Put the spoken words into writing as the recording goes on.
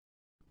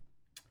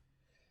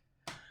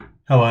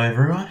Hello,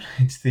 everyone.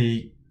 It's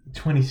the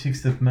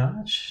 26th of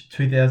March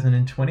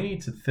 2020.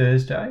 It's a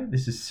Thursday.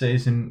 This is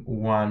season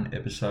 1,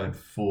 episode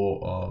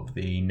 4 of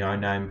the No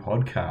Name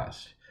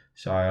podcast.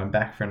 So I'm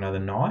back for another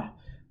night,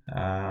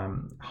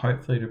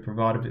 hopefully to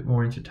provide a bit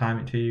more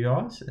entertainment to you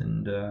guys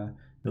and the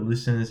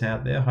listeners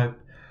out there. Hope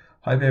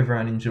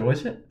everyone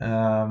enjoys it.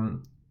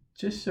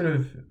 Just sort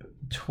of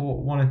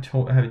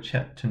have a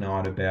chat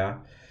tonight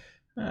about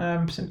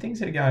some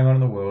things that are going on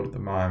in the world at the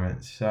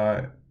moment.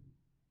 So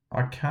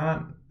I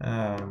can't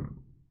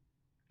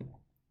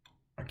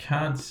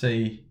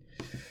see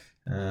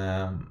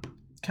for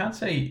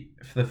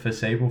the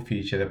foreseeable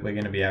future that we're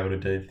going to be able to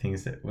do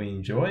things that we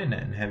enjoy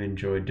and have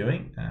enjoyed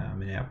doing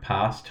in our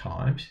past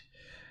times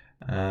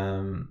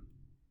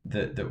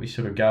that we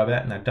sort of go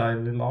about in our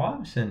daily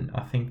lives. And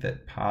I think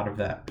that part of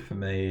that for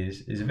me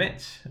is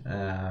events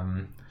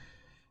and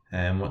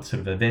what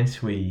sort of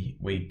events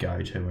we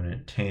go to and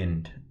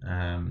attend.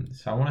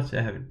 So I wanted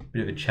to have a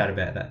bit of a chat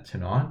about that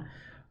tonight.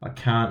 I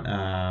can't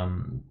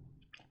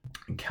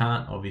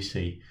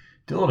obviously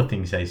do a lot of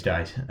things these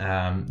days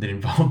that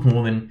involve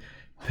more than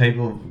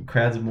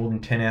crowds of more than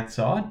 10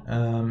 outside.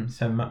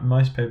 So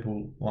most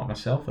people like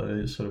myself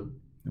are sort of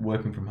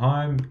working from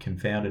home,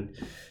 confounded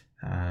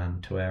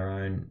to our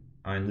own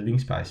living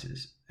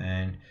spaces,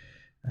 and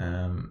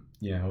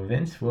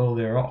events, well,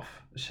 they're off.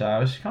 So I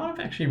was kind of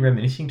actually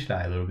reminiscing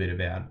today a little bit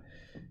about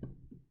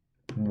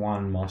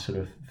my sort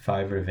of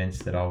favourite events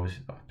that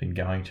I've been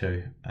going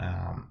to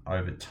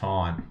over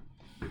time,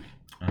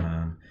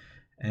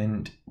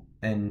 and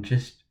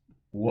just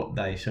what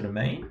they sort of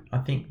mean. I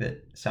think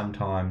that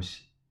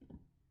sometimes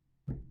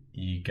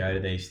you go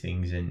to these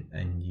things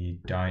and you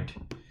don't.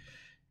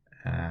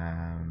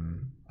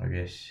 I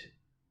guess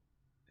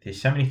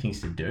there's so many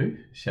things to do.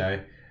 So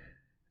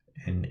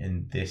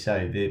and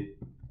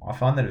I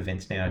find that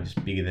events now are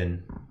just bigger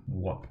than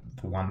what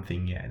the one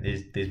thing. Yeah,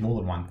 there's more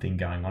than one thing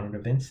going on at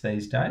events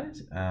these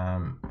days.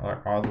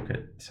 I look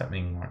at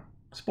something like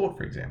sport,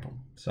 for example.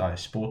 So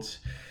sport's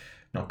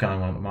not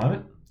going on at the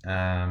moment,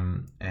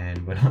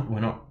 and we're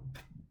not.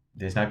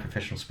 There's no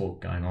professional sport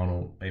going on,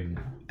 or even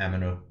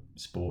amateur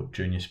sport,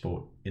 junior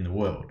sport in the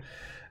world.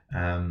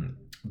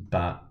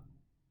 But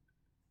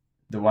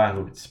the way I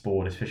look at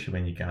sport, especially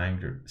when you're going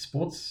to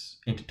sports,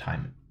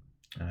 entertainment.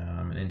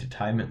 And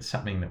entertainment's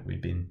something that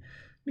we've been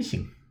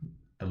missing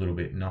a little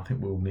bit, and I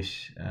think we'll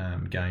miss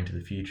going to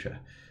the future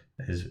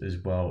as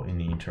well in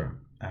the interim.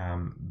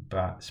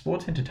 But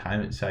sports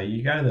entertainment, so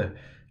you go to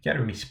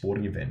any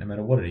sporting event, no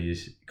matter what it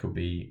is. It could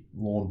be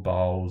lawn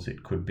bowls,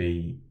 it could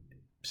be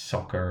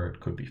soccer, it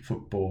could be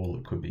football,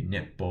 it could be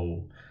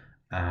netball.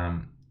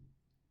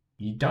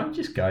 You don't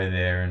just go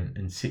there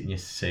and sit in your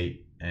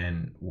seat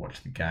and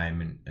watch the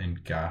game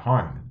and go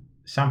home.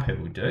 Some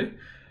people do.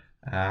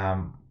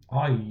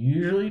 I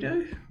usually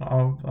do.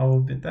 I'll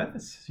admit that.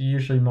 That's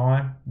usually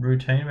my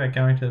routine about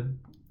going to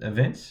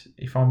events.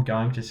 If I'm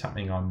going to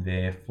something, I'm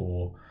there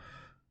for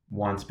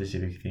one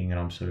specific thing, and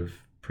I'm sort of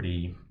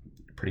pretty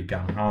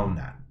gung ho on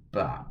that.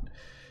 But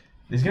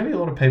there's going to be a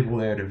lot of people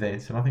there at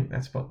events, and I think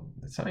that's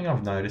something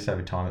I've noticed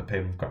over time that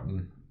people have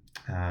gotten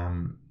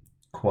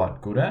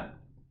quite good at.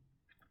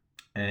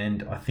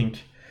 And I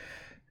think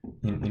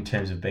in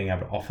terms of being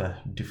able to offer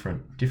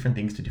different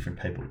things to different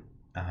people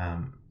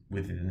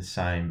within the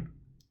same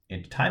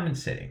entertainment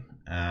setting.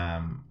 I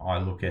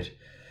look at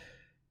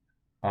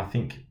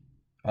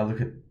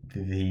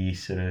the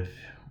sort of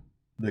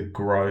the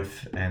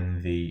growth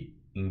and the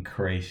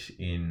increase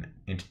in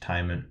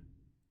entertainment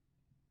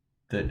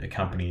that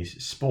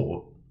accompanies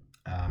sport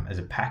as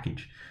a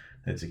package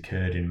that's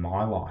occurred in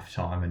my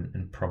lifetime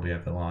and probably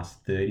over the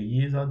last 30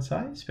 years, I'd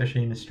say,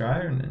 especially in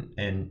Australia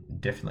and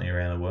definitely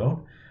around the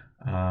world.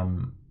 I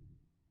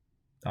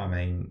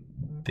mean,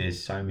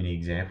 there's so many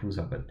examples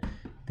of it.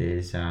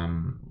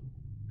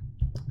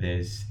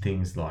 There's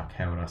things like,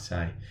 how would I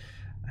say,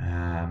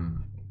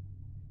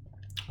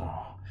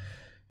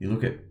 you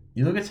look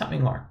at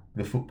something like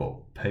the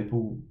football.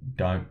 People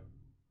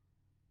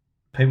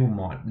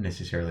might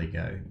necessarily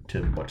go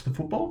to watch the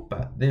football,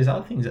 but there's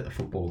other things at the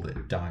football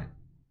that don't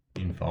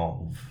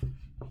involve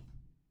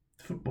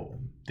football.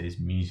 There's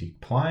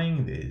music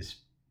playing, there's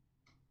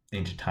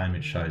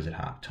entertainment shows at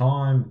half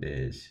time,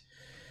 there's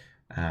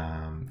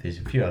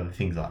a few other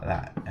things like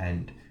that,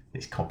 and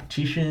there's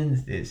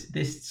competitions,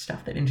 there's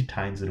stuff that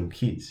entertains little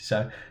kids.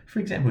 So, for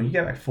example, you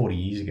go back 40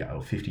 years ago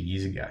or 50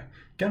 years ago,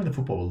 going to the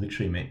football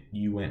literally meant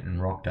you went and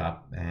rocked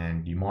up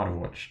and you might have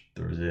watched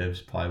the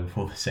reserves play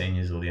before the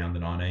seniors or the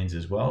under-19s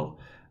as well.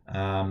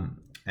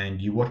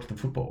 And you watched the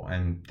football,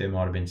 and there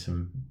might have been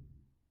some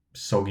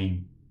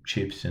soggy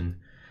chips and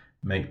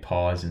meat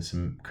pies and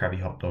some crappy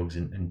hot dogs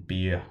and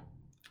beer.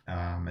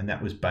 And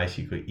that was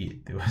basically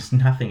it. There was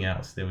nothing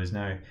else. There was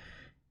no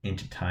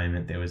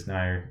entertainment. There was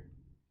no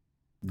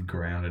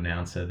ground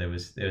announcer. There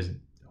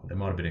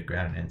might have been a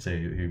ground announcer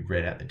who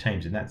read out the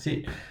teams, and that's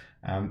it.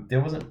 There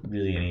wasn't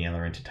really any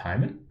other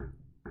entertainment.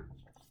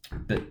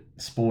 But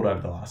sport over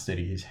the last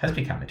 30 years has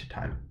become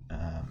entertainment,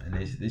 and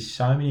there's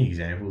so many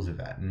examples of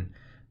that. And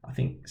I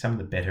think some of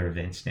the better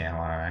events now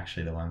are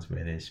actually the ones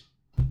where there's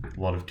a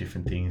lot of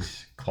different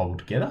things cobbled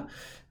together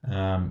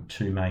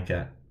to make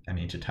an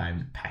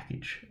entertainment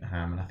package.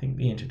 And I think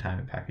the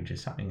entertainment package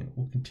is something that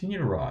will continue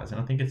to rise. And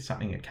I think it's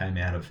something that came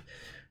out of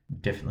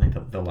definitely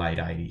the late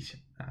 80s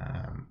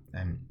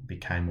and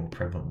became more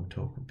prevalent. We'll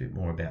talk a bit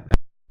more about that.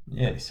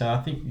 Yeah, so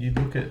I think you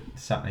look at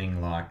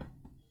something like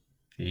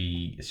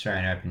the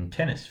Australian Open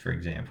tennis, for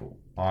example.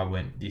 I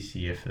went this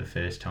year for the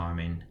first time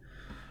in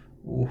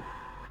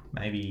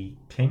maybe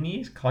 10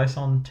 years, close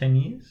on 10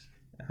 years.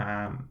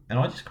 And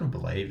I just couldn't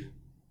believe,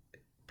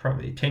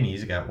 probably 10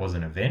 years ago, it was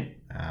an event.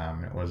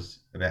 It was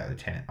about the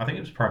tennis. I think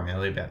it was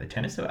primarily about the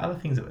tennis. There were other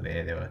things that were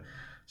there. There were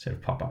sort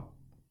of pop-up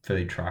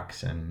food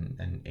trucks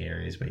and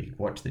areas where you could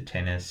watch the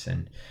tennis,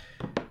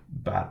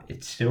 but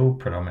it still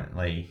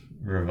predominantly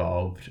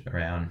revolved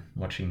around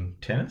watching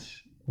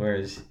tennis.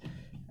 Whereas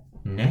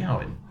now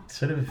it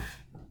sort of,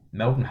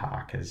 Melbourne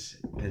Park has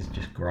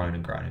just grown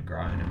and grown and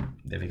grown, and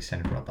they've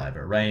extended Rod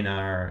Laver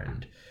Arena,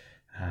 and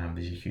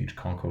there's a huge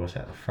concourse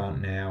out the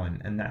front now,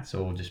 and that's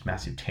all just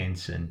massive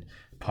tents and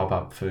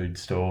pop-up food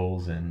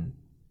stalls, and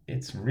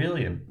it's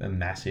really a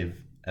massive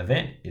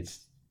event.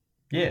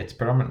 It's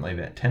predominantly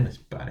about tennis,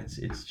 but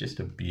it's just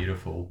a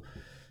beautiful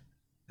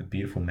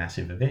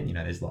massive event. You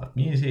know, there's live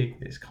music,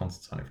 there's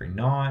concerts on every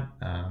night,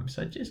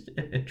 so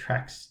it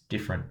attracts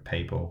different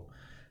people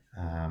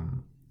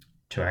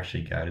to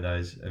actually go to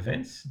those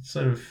events. It's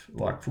sort of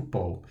like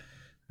football.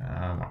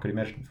 I could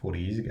imagine 40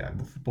 years ago,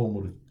 football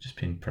would have just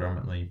been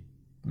predominantly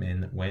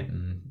men that went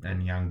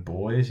and young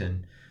boys,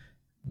 and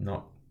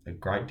not a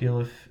great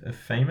deal of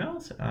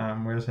females.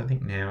 Whereas I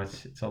think now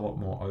it's a lot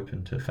more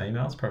open to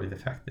females. Probably the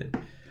fact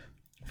that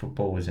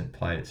football isn't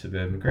played at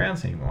suburban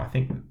grounds anymore. I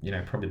think,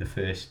 probably the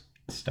first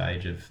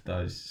stage of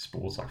those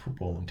sports like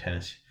football and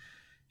tennis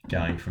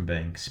going from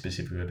being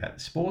specifically about the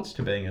sports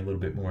to being a little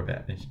bit more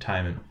about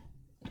entertainment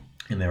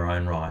in their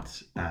own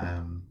rights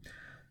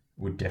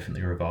would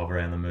definitely revolve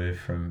around the move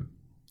from,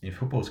 in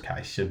football's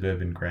case,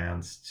 suburban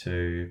grounds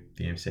to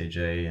the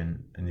MCG,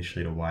 and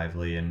initially to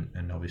Waverley,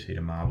 and obviously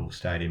to Marvel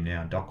Stadium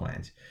now,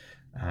 Docklands.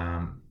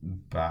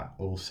 But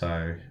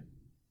also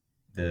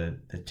the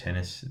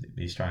tennis,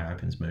 the Australian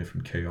Open's moved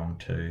from Kooyong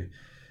to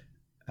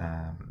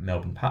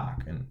Melbourne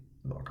Park. And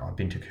like, I've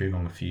been to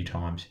Kooyong a few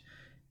times,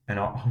 and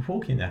I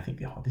walk in there, I think,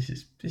 this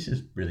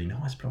is really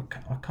nice, but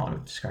I kind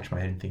of scratch my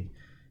head and think,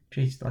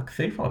 geez, like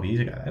 35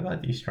 years ago, they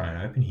played the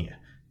Australian Open here.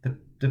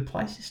 The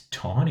place is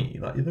tiny.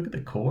 Like, you look at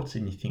the courts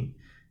and you think,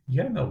 you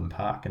go to Melbourne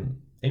Park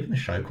and even the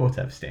show courts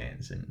have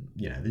stands, and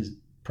there's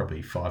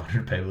probably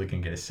 500 people who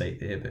can get a seat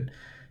there. But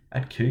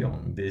at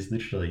Kooyong, there's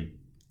literally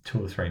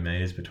 2 or 3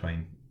 metres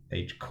between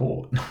each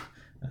court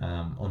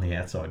on the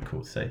outside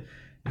court. So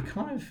it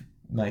kind of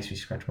makes me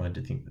scratch my head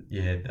to think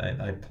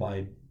that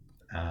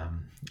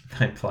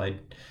they played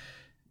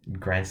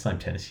Grand Slam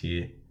tennis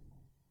here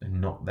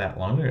not that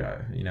long ago.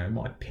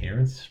 My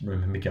parents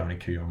remember going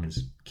to Kooyong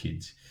as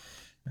kids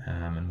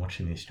and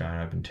watching the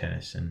Australian Open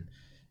tennis, and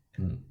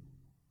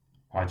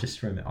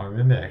I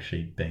remember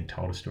actually being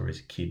told a story as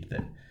a kid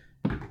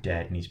that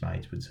Dad and his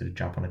mates would sort of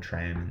jump on a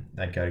tram and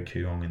they'd go to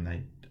Kooyong, and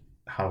they'd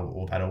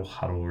all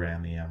huddle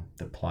around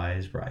the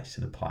players' race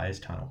and the players'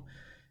 tunnel.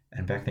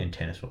 And back then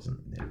tennis wasn't,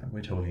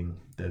 we're talking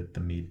the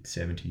mid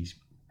 70s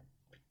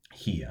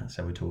here,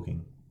 so we're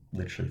talking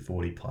literally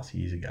 40 plus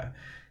years ago.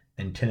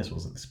 And tennis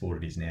wasn't the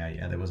sport it is now.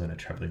 There wasn't a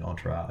travelling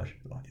entourage.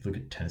 Like, you look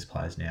at tennis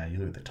players now, you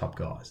look at the top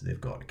guys,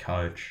 they've got a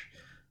coach,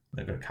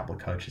 they've got a couple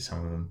of coaches,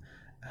 some of them,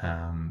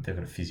 they've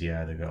got a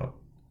physio, they've got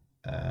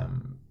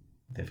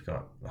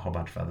a whole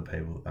bunch of other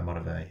people. They might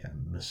have a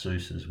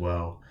masseuse as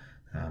well.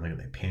 They've got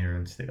their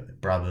parents, they've got their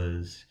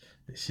brothers,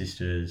 their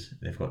sisters,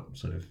 they've got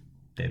sort of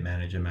their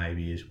manager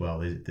maybe as well.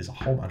 There's a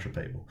whole bunch of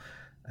people.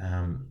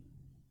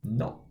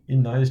 Not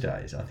in those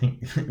days. I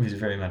think it was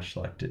very much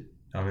like,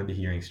 I remember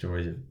hearing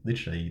stories of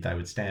literally they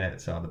would stand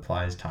outside the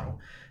players' tunnel,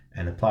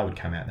 and the player would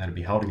come out and they'd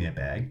be holding their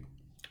bag,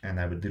 and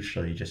they would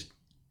literally just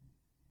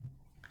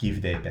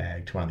give their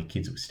bag to one of the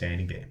kids that was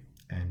standing there,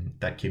 and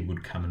that kid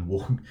would come and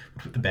walk,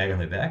 put the bag on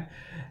their back,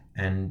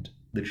 and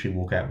literally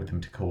walk out with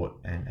them to court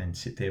and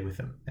sit there with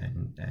them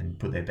and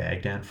put their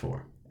bag down for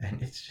them.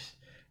 And it's just,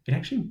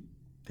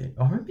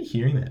 I remember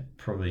hearing that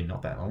probably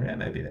not that long ago,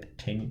 maybe about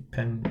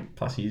 10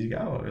 plus years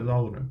ago. It was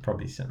older,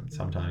 probably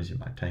sometimes in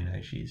my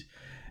teenage years.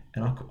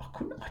 And I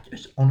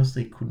just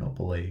honestly could not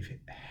believe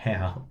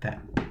how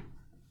that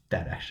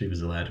actually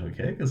was allowed to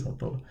occur, because I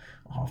thought,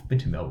 I've been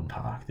to Melbourne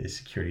Park, there's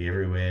security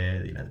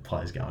everywhere, the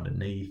players go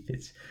underneath.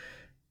 It's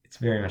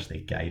very much, they're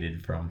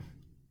gated from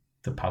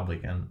the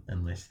public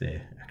unless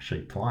they're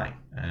actually playing.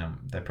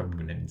 They probably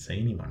wouldn't even see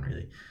anyone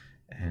really,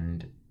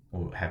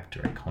 or have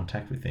direct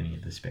contact with any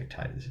of the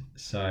spectators.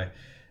 So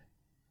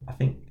I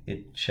think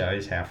it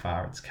shows how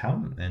far it's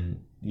come.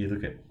 And you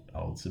look at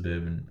old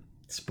suburban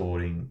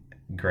sporting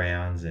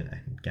grounds and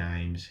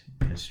games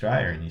in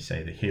Australia, and you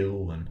see the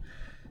hill and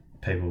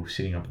people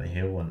sitting up the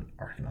hill, and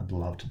I reckon I'd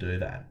love to do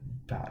that.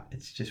 But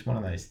it's just one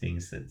of those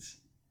things it's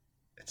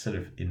sort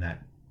of in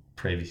that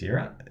previous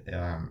era.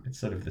 It's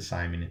sort of the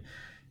same in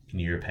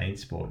European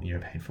sport, and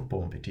European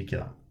football in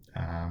particular,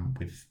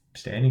 with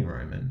standing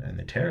room and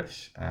the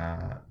terrace.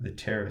 The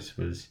terrace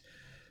was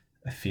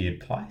a feared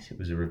place. It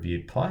was a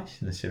revered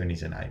place in the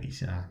 70s and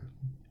 80s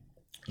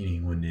in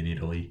England, in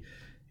Italy,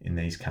 in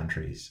these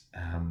countries.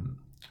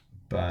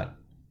 But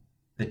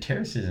the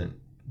terrace isn't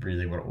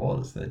really what it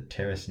was. The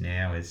terrace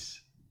now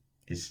is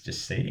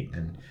just seating,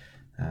 and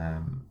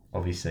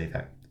obviously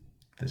that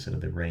the sort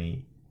of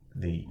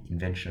the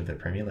invention of the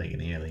Premier League in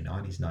the early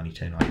 90s,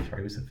 92,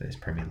 93 was the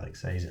first Premier League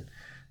season,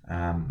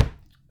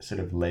 sort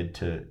of led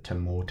to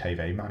more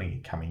TV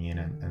money coming in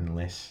and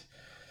less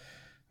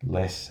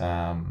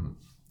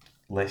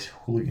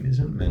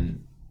hooliganism,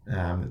 and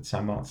that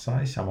some might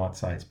say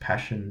it's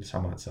passion,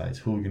 some might say it's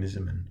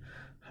hooliganism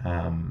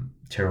and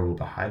terrible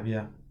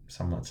behaviour,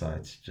 some might say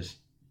it's just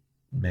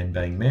men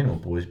being men or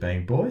boys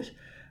being boys,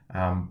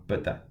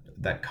 but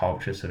that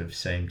culture sort of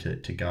seemed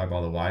to go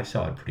by the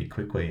wayside pretty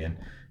quickly, and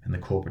the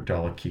corporate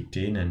dollar kicked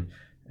in,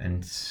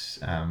 and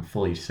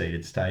fully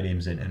seated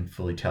stadiums and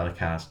fully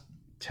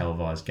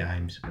televised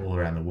games all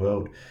around the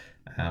world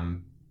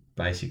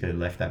basically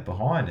left that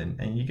behind.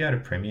 And you go to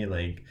Premier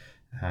League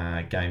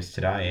games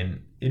today,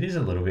 and it is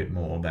a little bit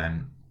more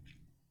than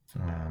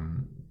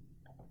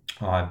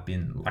I've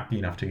been lucky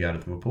enough to go to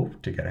Liverpool,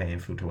 to go to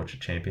Anfield to watch a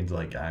Champions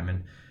League game,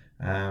 and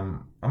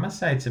I must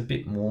say it's a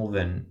bit more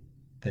than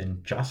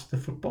just the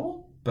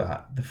football,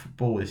 but the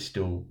football is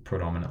still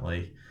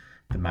predominantly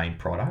the main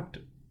product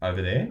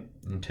over there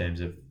in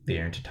terms of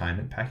their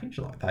entertainment package.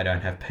 Like, they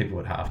don't have people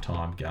at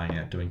halftime going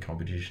out doing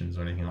competitions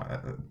or anything like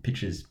that. The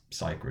pitch is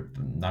sacred.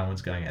 No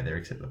one's going out there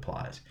except the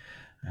players,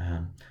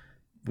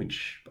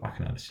 which I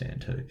can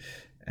understand too.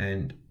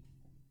 And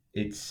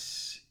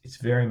it's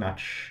very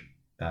much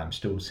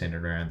still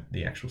centered around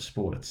the actual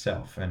sport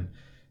itself. And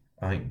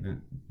I think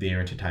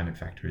their entertainment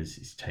factor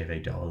is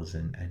TV dollars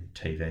and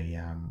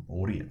TV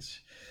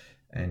audience.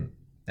 And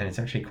it's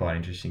actually quite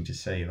interesting to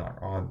see.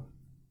 Like, I've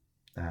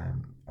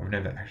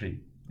never actually,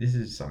 this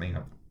is something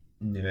I've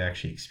never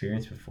actually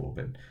experienced before,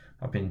 but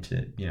I've been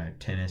to,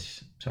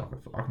 tennis, soccer.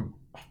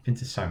 I've been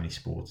to so many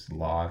sports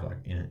live, like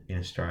in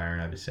Australia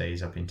and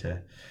overseas. I've been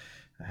to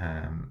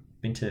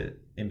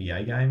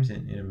NBA games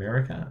in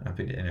America. I've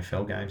been to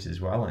NFL games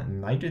as well,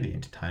 and they do the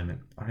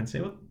entertainment. I can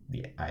see what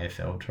the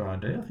AFL try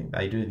and do. I think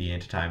they do the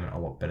entertainment a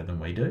lot better than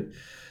we do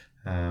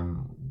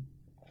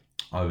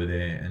over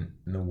there, and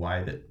the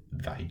way that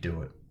they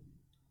do it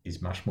is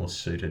much more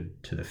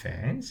suited to the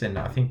fans. And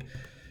I think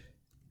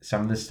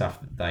some of the stuff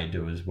that they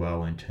do as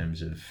well, in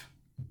terms of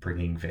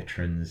bringing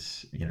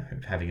veterans,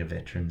 having a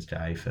Veterans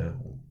Day for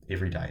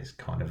every day is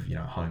kind of,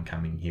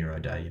 homecoming hero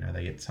day.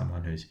 They get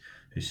someone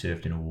who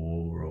served in a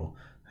war or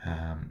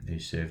who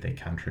served their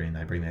country, and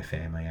they bring their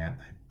family out,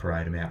 they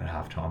parade them out at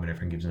halftime, and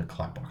everyone gives them a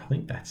clap. I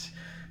think that's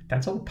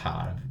all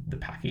part of the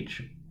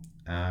package,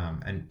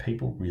 and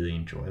people really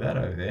enjoy that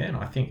over there. And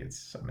I think it's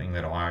something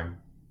that I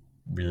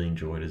really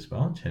enjoyed as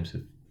well, in terms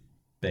of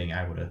being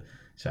able to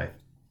say,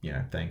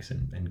 thanks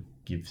and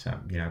give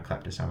some,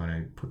 clap to someone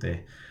who put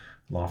their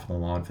life on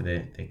the line for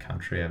their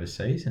country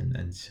overseas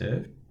and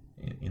served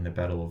in the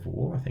battle of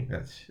war. I think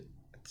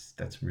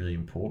that's really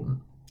important.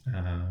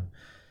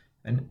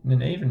 And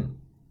even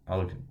I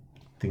look at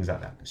things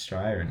like that in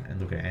Australia and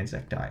look at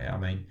Anzac Day. I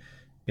mean,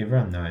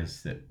 everyone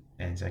knows that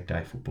Anzac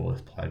Day football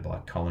is played by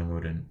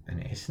Collingwood and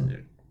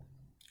Essendon.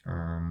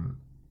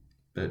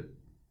 But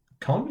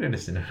Collingwood and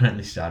Essendon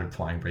only started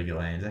playing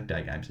regular Anzac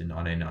Day games in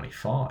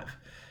 1995.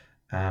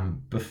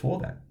 Before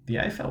that, the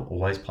AFL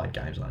always played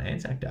games on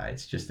Anzac Day.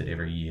 It's just that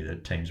every year the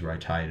teams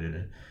rotated,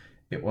 and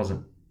it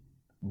wasn't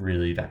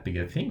really that big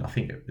a thing. I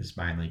think it was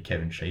mainly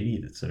Kevin Sheedy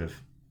that sort of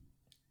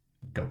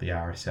got the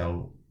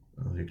RSL,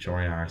 the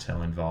Victorian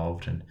RSL,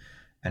 involved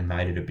and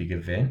made it a big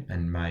event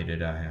and made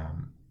it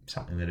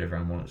something that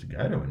everyone wanted to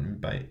go to.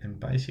 And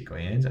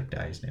basically Anzac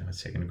Day is now a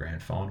second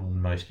grand final.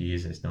 And most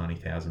years there's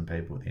 90,000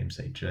 people at the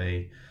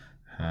MCG.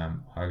 I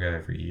go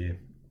every year,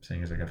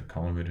 seeing as I go for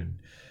Collingwood,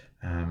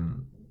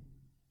 and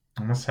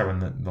I must say, when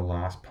the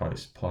last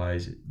post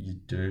plays,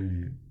 it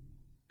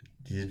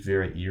is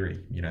very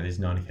eerie. There's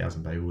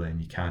 90,000 people there and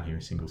you can't hear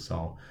a single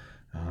soul.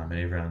 And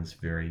everyone's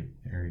very,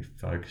 very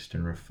focused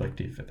and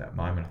reflective at that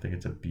moment. I think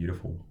it's a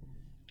beautiful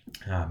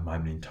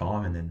moment in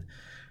time. And then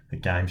the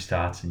game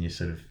starts and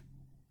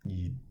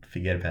you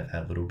forget about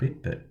that a little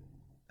bit, but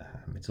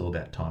it's all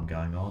about time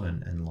going on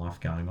and life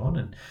going on.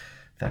 And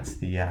that's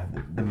the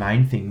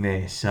main thing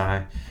there.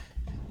 So,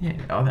 yeah,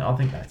 I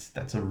think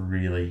that's a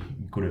really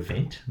good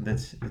event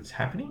that's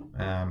happening,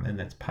 and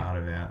that's part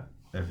of our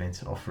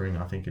events offering,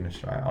 I think, in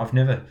Australia. I've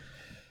never...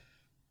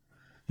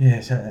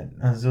 Yeah, so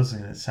I was also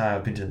going to say,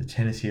 I've been to the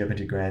tennis here, I've been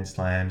to Grand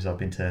Slams, I've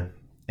been to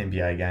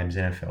NBA games,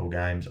 NFL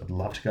games. I'd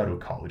love to go to a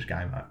college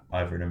game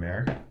over in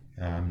America.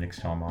 Next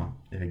time I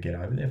ever get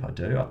over there, if I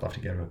do, I'd love to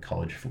go to a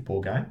college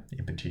football game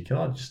in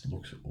particular. It just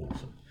looks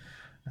awesome.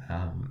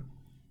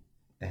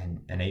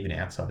 And even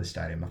outside the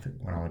stadium, I think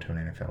when I went to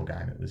an NFL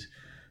game, it was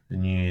the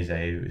New Year's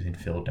Eve. It was in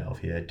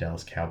Philadelphia,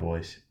 Dallas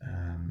Cowboys,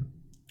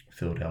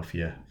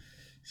 Philadelphia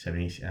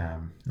 70s,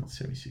 not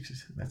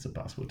 76ers, that's a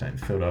basketball team,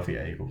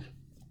 Philadelphia Eagles.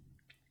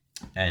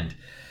 And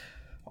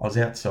I was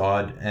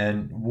outside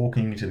and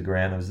walking into the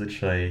ground. There was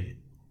literally,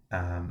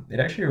 it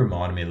actually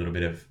reminded me a little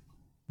bit of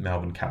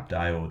Melbourne Cup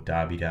Day or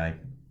Derby Day,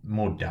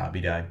 more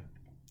Derby Day,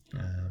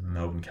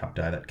 Melbourne Cup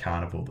Day, that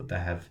carnival that they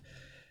have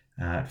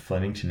at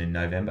Flemington in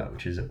November,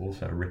 which is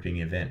also a ripping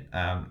event,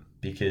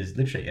 because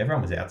literally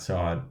everyone was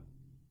outside.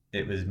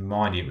 It was,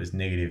 mind you, it was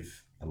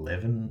negative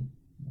 11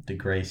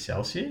 degrees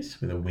Celsius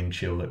with a wind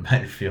chill that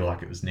made it feel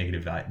like it was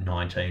negative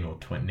 19 or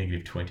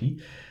negative 20.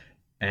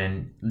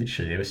 And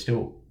literally there were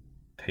still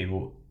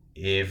people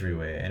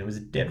everywhere. And it was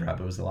a dead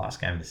rubber. It was the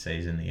last game of the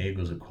season. The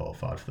Eagles had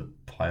qualified for the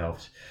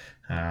playoffs.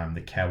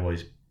 The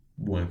Cowboys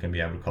weren't going to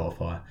be able to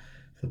qualify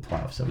for the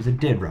playoffs. So it was a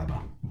dead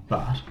rubber.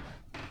 But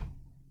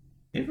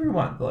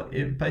everyone,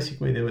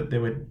 basically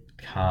there were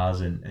cars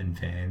and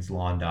vans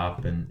lined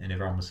up, and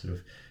everyone was sort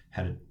of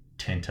had a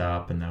tent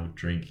up, and they were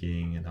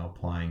drinking and they were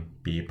playing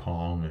beer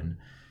pong, and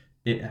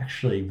it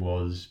actually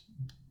was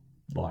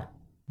like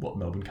what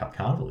Melbourne Cup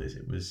Carnival is.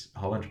 It was a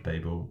whole bunch of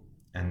people,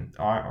 and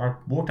I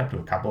walked up to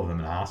a couple of them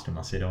and asked them,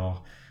 I said,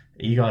 are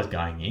you guys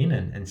going in?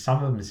 And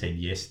some of them said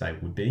yes, they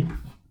would be.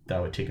 They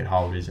were ticket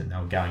holders and they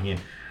were going in.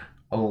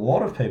 A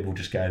lot of people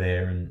just go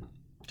there and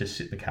just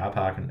sit in the car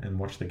park and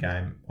watch the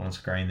game on a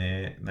screen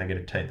there. They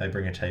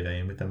bring a TV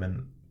in with them,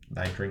 and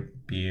they drink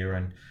beer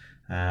and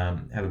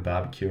have a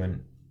barbecue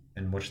and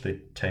watch the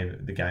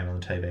game on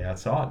the TV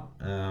outside,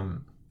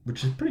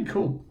 which is pretty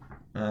cool.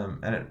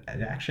 And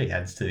it actually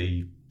adds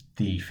to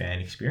the fan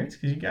experience,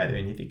 because you go there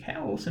and you think,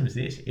 how awesome is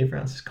this?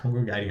 Everyone's just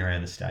congregating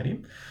around the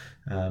stadium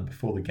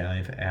before the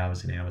game for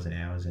hours and hours and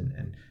hours,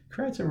 and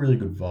creates a really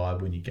good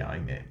vibe when you're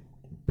going there,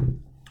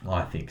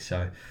 I think.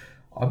 So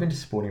I've been to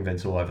sporting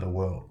events all over the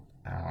world.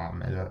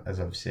 As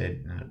I've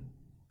said,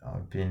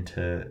 I've been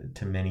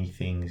to many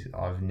things.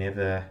 I've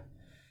never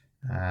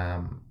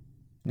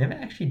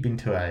actually been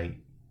to a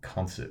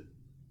concert.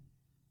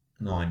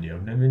 Mind you,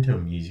 I've never been to a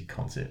music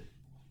concert.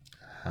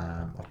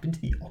 I've been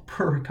to the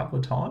opera a couple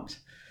of times,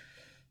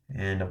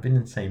 and I've been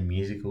and seen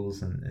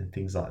musicals and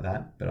things like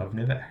that, but I've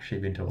never actually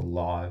been to a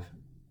live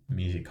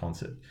music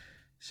concert.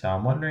 So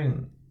I'm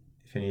wondering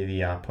if any of the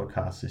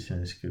podcast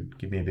listeners could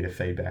give me a bit of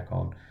feedback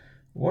on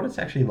what it's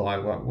actually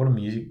like what a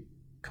music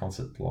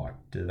concert like.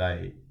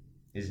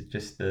 Is it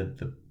just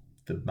the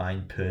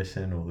main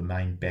person or the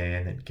main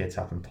band that gets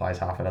up and plays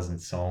half a dozen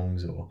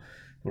songs, or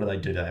what do they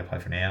do? Do they play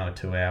for an hour,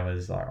 2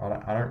 hours? Like,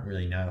 I don't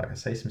really know. Like, I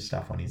see some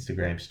stuff on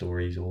Instagram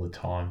stories all the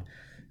time,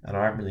 and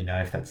I don't really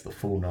know if that's the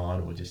full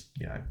night or just,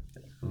 a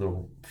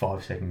little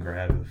 5-second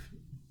grab of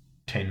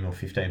 10 or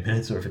 15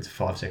 minutes, or if it's a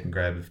 5-second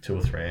grab of 2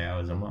 or 3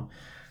 hours. I'm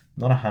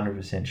not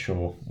 100%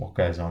 sure what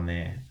goes on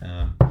there.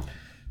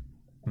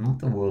 I'm not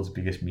the world's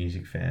biggest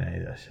music fan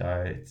either,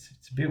 so it's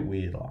a bit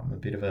weird. Like, I'm a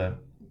bit of a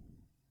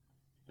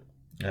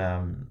I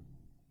don't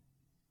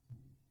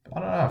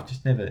know. I've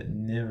just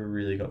never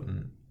really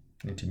gotten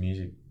into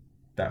music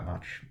that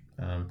much.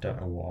 Don't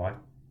know why.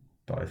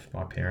 Both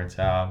my parents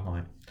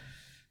are.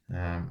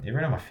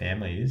 Everyone in my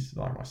family is.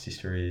 Like, my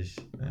sister is.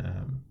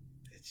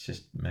 It's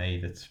just me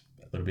that's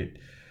a little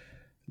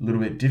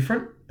bit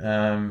different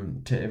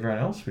to everyone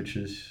else, which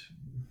is,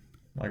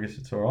 I guess,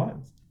 it's all right.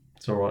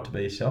 It's all right to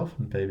be yourself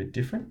and be a bit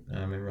different.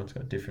 Everyone's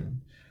got different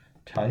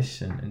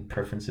tastes and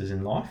preferences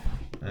in life.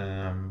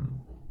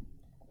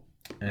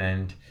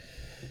 And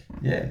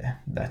yeah,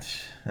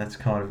 that's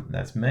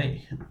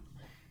me.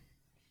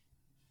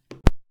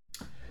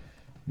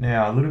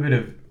 Now, a little bit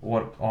of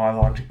what I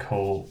like to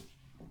call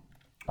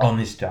on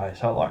this day.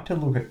 So I like to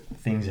look at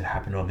things that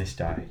happened on this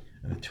day,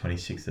 the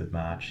 26th of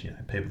March,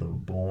 people that were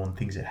born,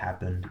 things that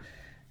happened,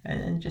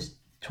 and just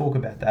talk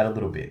about that a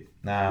little bit.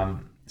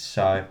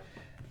 So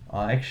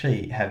I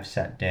actually have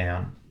sat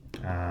down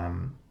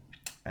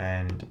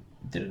and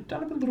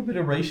done a little bit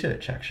of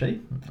research,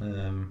 actually.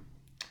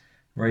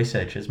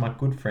 Research, as my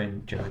good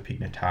friend Joe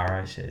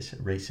Pignataro says,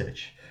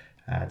 research,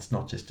 it's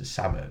not just a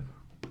suburb.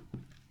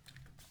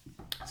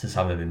 It's a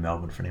suburb in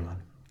Melbourne for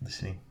anyone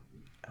listening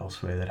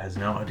elsewhere that has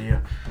no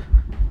idea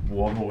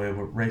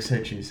what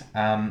research is.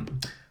 But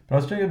I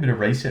was doing a bit of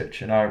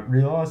research, and I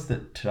realised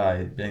that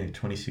today, being the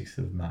 26th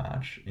of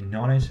March, in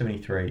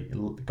 1973,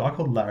 a guy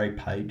called Larry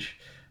Page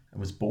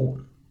was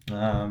born.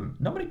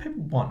 Not many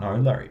people might know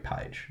Larry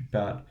Page,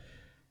 but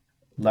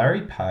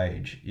Larry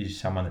Page is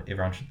someone that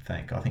everyone should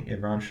thank. I think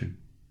everyone should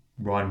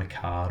write him a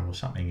card or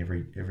something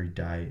every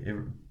day,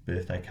 every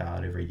birthday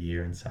card every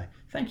year, and say,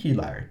 thank you,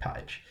 Larry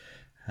Page.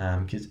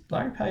 Because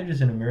Larry Page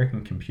is an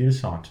American computer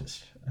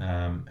scientist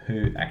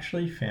who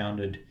actually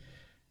founded,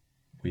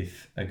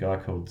 with a guy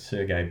called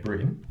Sergey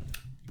Brin,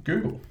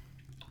 Google,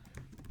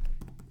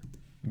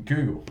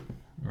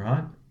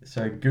 right?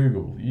 So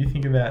Google, you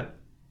think about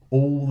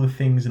all the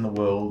things in the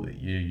world that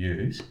you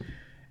use,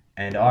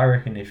 and I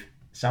reckon if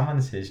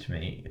someone says to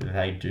me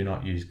they do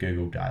not use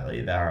Google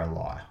daily, they're a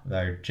liar.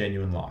 They're a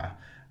genuine liar.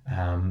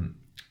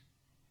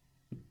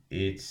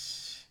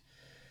 It's,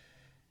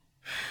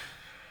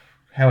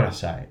 how would I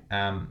say?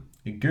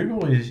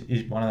 Google is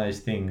one of those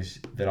things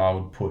that I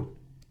would put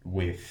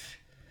with,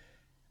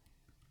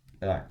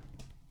 I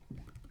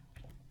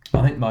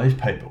think most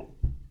people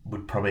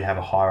would probably have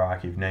a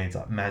hierarchy of needs,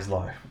 like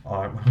Maslow. When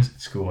I was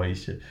at school,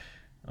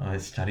 I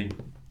studied,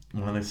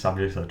 one of the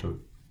subjects I took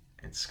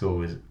at school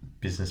was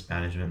business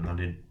management, and I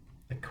did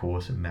a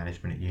course in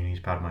management at uni as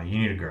part of my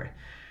uni degree.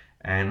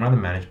 And one of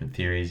the management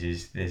theories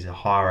is there's a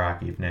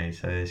hierarchy of needs.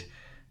 So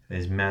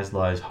there's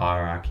Maslow's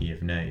hierarchy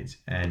of needs,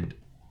 and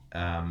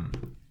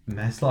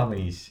Maslow, when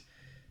he's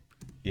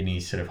in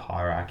his sort of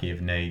hierarchy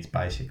of needs,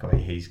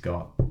 basically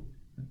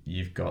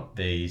you've got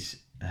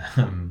these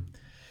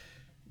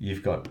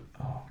you've got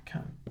I'm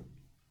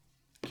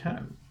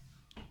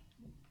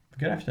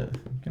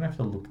gonna have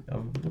to look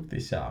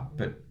this up,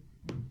 but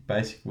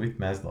basically with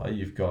Maslow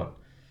you've got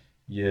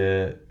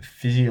your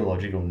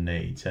physiological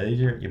needs. So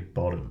these are at your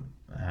bottom,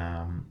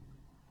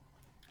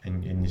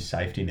 and your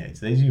safety needs.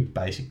 These are your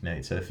basic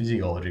needs. So the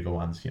physiological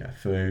ones,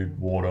 food,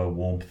 water,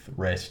 warmth,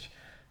 rest,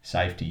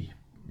 safety,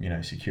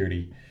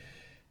 security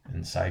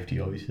and safety,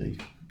 obviously.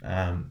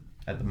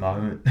 At the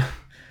moment,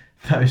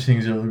 those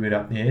things are a little bit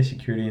up in the air,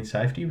 security and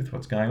safety with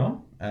what's going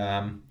on.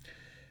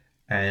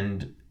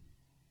 And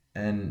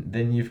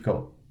then you've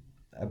got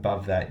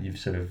above that,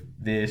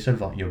 they're sort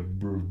of like your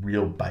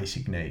real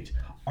basic needs.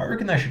 I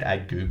reckon they should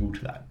add Google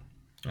to that,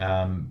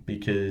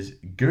 because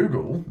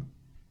Google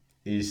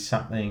is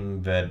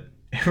something that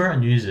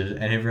everyone uses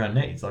and everyone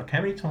needs. Like,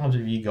 how many times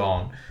have you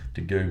gone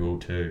to Google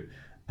to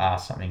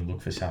ask something,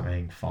 look for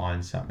something,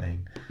 find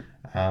something?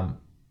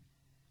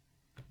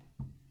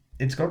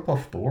 It's got a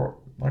plethora.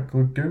 Like,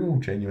 Google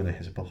genuinely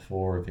has a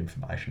plethora of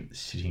information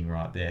sitting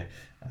right there,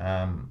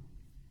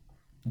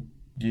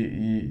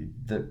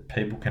 that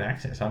people can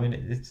access. I mean,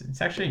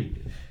 it's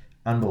actually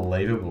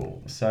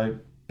unbelievable. So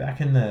back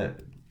in the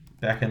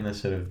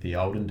sort of the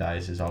olden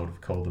days, as I would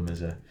have called them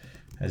as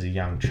a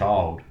young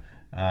child,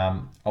 I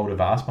would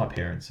have asked my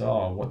parents,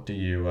 what do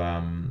you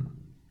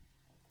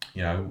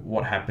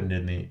what happened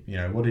in the,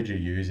 what did you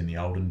use in the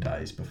olden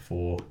days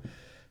before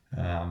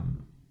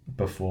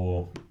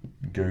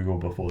Google,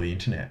 before the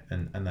internet?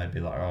 And they'd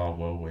be like,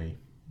 we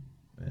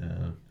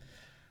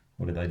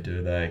what did they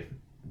do? They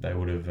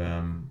would have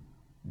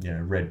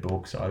read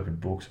books,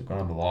 opened books, or gone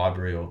to the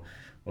library, or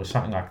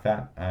something like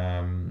that.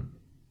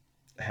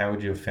 How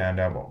would you have found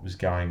out what was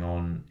going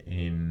on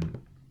in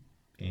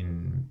I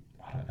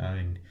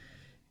don't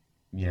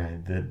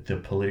know, the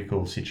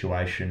political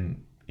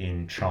situation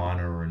in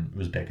China and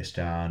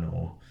Uzbekistan,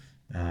 or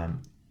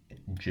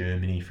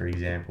Germany, for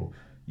example?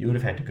 You would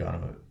have had to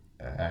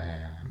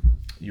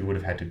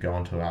go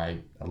onto a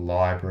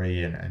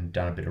library and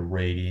done a bit of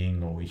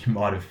reading, or you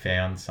might have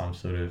found some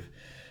sort of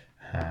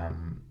a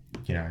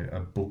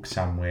book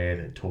somewhere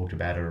that talked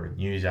about it, or a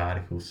news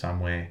article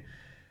somewhere,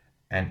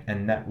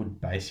 and that would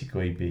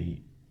basically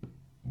be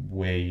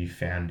where you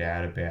found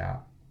out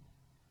about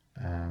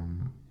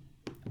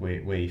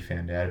where you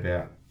found out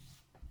about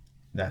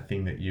that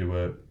thing that you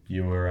were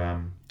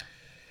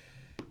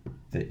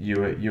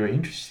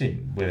interested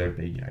in, whether it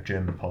be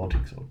German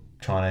politics or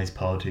Chinese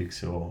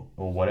politics, or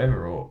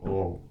whatever,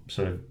 or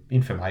sort of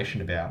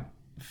information about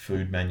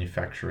food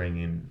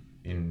manufacturing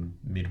in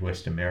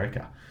Midwest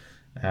America.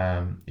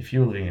 If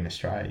you were living in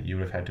Australia, you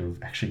would have had to have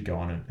actually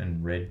gone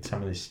and read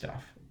some of this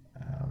stuff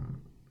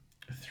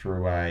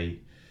through a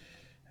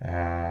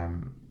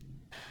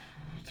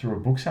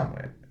book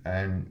somewhere,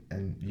 and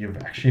you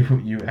actually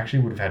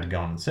would have had to go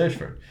on and search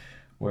for it.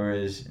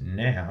 Whereas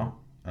now,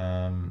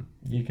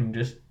 you can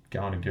just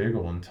go onto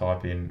Google and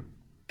type in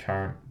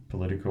current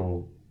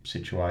political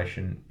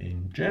situation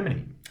in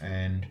Germany,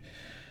 and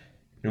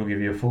it'll give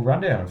you a full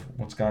rundown of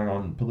what's going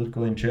on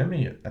politically in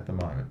Germany at the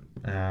moment,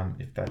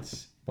 if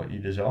that's what you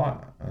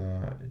desire.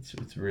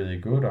 It's really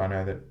good. I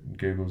know that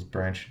Google's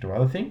branched into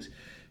other things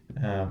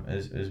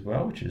as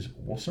well, which is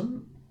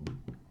awesome.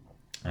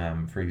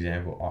 For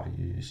example, I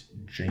use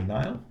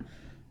Gmail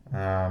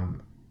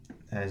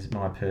as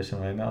my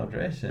personal email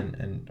address,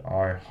 and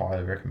I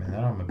highly recommend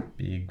that. I'm a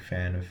big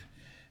fan of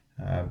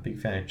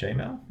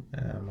Gmail.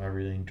 I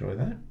really enjoy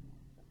that,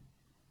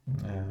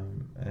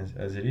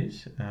 as it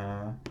is.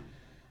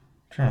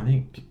 Trying to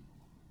think.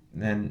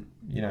 Then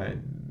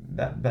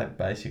that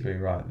basically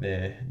right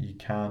there, you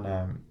can't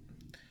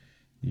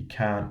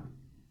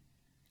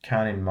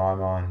in my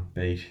mind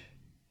beat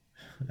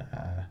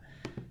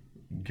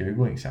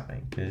Googling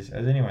something, because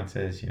as anyone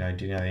says, do you know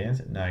the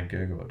answer? No,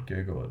 Google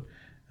it.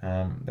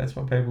 That's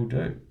what people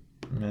do.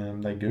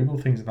 They Google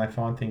things and they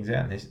find things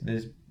out, and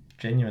there's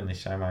genuinely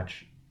so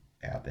much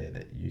out there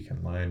that you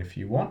can learn if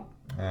you want,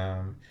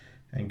 and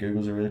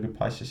Google's a really good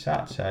place to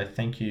start. So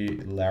thank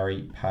you,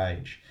 Larry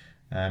Page.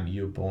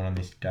 You were born on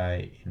this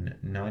day in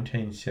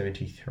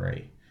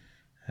 1973,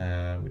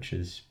 which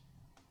is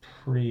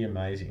pretty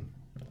amazing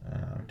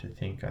to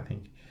think. I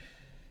think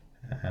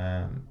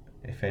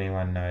if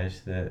anyone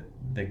knows the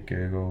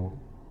Google,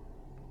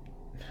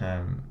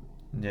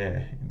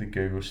 the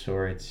Google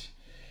story, it's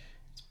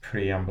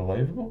pretty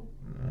unbelievable.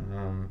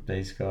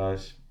 These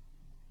guys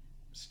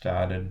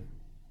started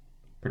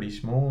pretty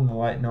small in the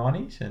late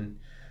 90s and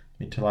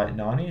mid to late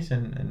 90s,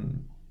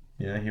 and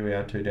here we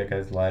are 2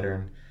 decades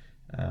later,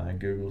 and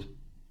Google's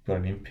got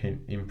an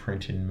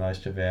imprint in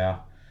most of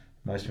our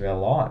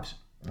lives.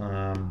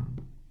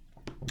 and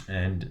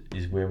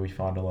is where we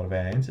find a lot of our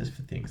answers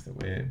for things that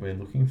we're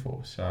looking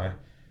for. So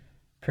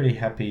pretty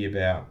happy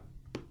about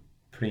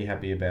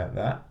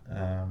that.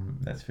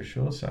 That's for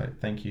sure. So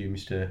thank you,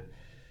 Mr.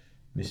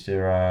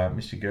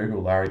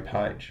 Google, Larry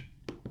Page.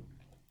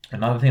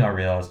 Another thing I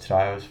realised today,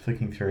 I was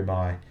flicking through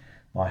my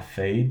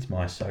feeds,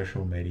 my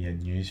social media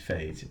news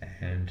feeds,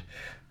 and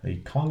the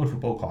Collingwood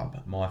Football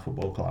Club, my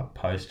football club,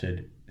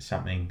 posted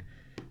something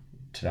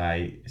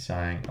today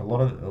saying a lot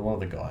of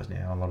the guys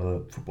now, a lot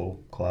of the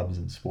football clubs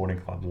and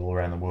sporting clubs all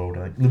around the world.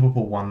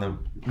 Liverpool won the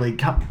League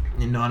Cup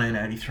in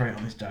 1983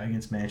 on this day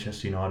against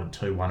Manchester United,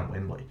 2-1 at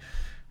Wembley.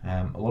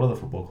 A lot of the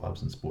football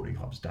clubs and sporting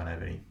clubs don't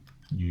have any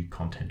new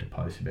content to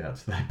post about,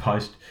 so they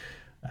post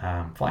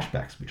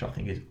flashbacks, which I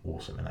think is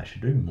awesome, and they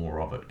should do more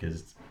of it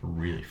because it's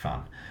really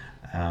fun.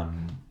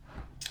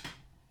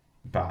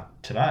 But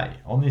today,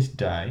 on this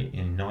day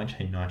in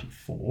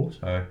 1994,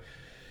 so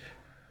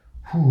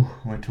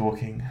we're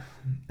talking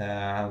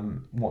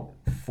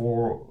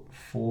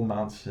four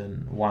months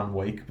and 1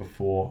 week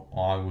before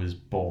I was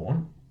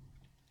born,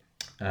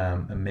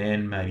 a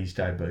man made his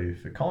debut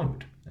for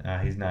Collingwood.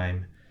 His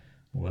name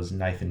was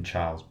Nathan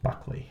Charles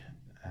Buckley.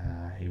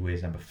 He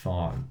wears number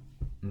 5.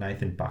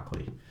 Nathan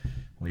Buckley.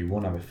 Well, he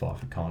wore number 5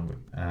 for Collingwood.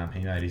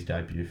 He made his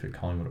debut for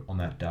Collingwood on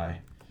that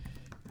day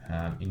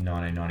in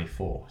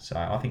 1994. So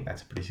I think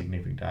that's a pretty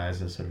significant day.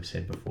 As I sort of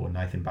said before,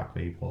 Nathan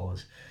Buckley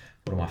was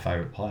one of my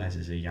favourite players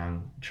as a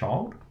young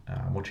child.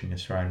 Watching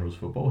Australian rules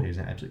football, he was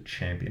an absolute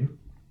champion.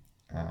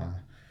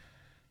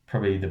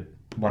 Probably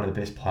one of the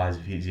best players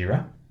of his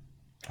era.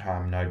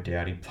 No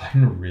doubt he played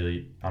in a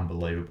really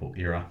unbelievable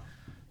era.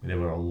 There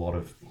were a lot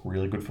of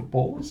really good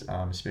footballers,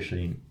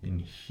 especially in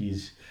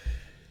his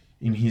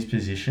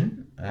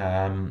position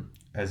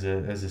as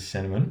a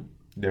centreman.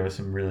 There were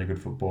some really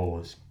good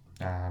footballers.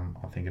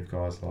 I think of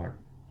guys like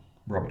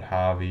Robert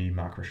Harvey,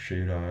 Mark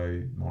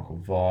Rasciuto, Michael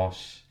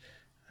Voss,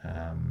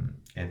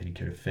 Anthony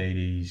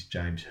Koutafidis,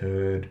 James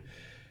Hird.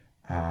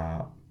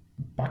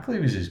 Buckley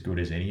was as good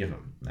as any of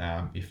them,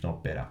 if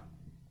not better.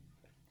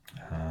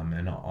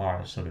 And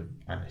I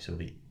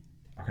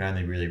can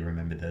only really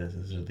remember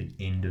the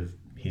end of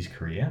his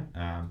career,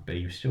 but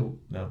he was still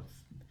I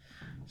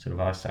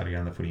started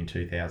going to the footy in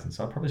 2000,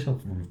 so I probably saw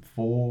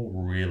 4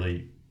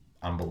 really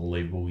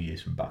unbelievable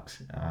years from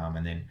Bucks,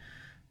 and then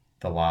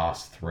the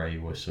last 3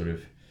 were sort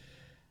of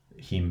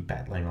him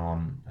battling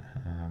on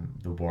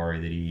the worry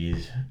that he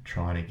is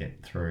trying to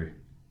get through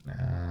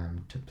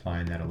to play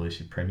in that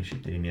elusive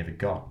premiership that he never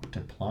got to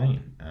play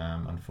in,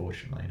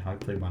 unfortunately. And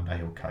hopefully one day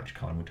he'll coach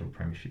Collingwood to a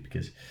premiership,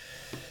 because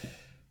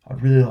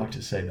I'd really like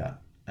to see that.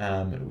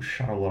 It will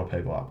shut a lot of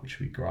people up, which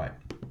would be great,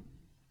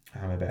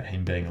 about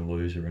him being a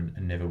loser and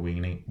never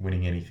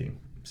winning anything.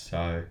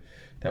 So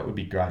that would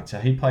be great. So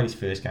he played his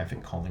first game for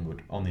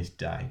Collingwood on this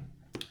day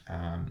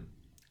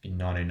in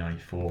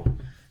 1994.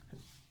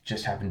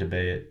 Just happened to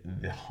be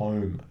at the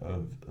home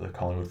of the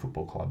Collingwood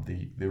Football Club,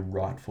 the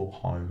rightful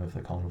home of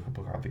the Collingwood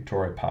Football Club,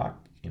 Victoria Park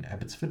in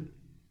Abbotsford.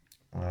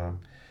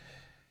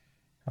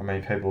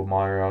 People of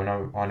my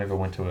era, I never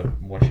went to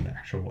watch an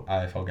actual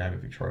AFL game at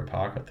Victoria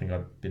Park. I think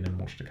I've been and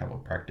watched a couple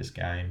of practice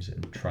games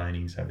and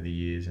trainings over the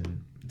years,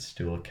 and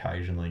still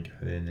occasionally go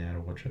there now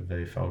to watch a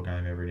VFL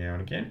game every now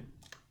and again,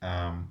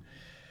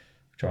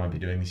 which I won't be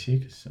doing this year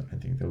because I don't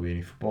think there'll be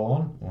any football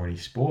on or any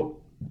sport.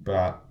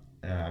 But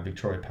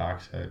Victoria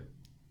Park's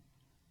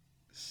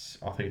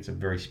I think it's a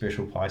very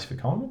special place for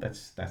Collingwood.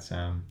 It's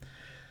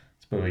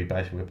where we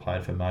basically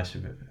played for most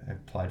of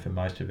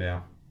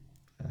our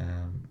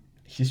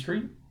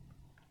history.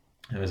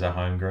 It was our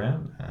home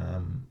ground.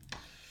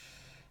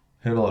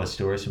 Heard a lot of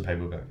stories from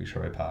people about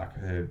Victoria Park.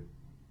 Heard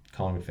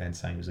Collingwood fans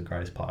saying it was the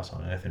greatest place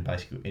on earth, and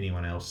basically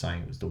anyone else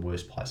saying it was the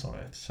worst place on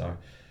earth. So,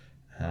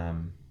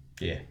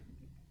 you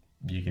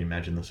can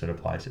imagine the sort of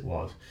place it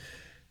was.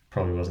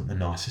 Probably wasn't the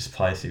nicest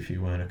place if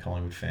you weren't a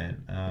Collingwood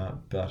fan.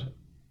 But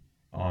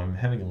I'm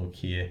having a look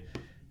here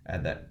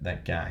at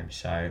that game.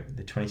 So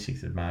the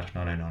 26th of March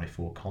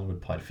 1994,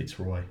 Collingwood played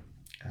Fitzroy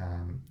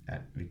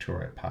at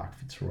Victoria Park.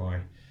 Fitzroy,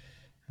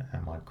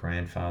 my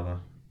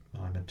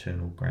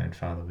maternal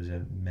grandfather was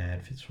a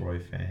mad Fitzroy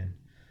fan.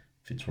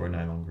 Fitzroy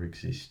no longer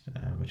exists,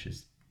 which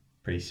is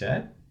pretty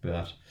sad,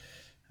 but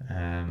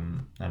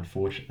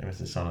unfortunately it was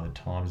the sign of the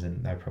times,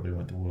 and they probably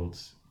weren't the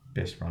world's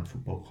best run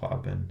football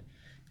club, and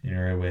in an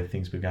area where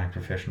things were going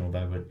professional,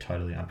 they were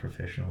totally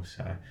unprofessional.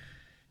 So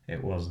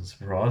it wasn't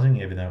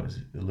surprising, even though it was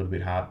a little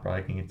bit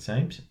heartbreaking, it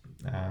seems,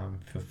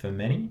 for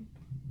many.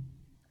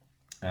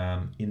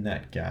 In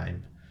that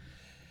game,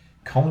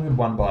 Collingwood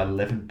won by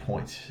 11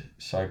 points.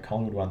 So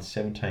Collingwood won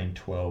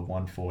 17-12,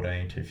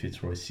 114 to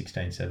Fitzroy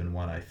 16-7,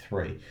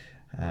 103.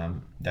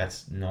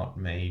 That's not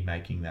me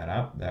making that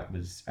up. That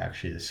was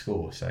actually the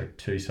score. So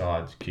two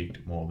sides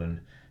kicked more than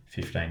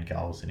 15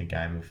 goals in a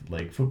game of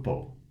league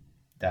football.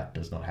 That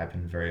does not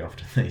happen very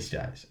often these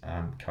days.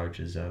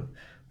 Coaches are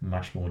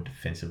much more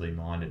defensively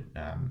minded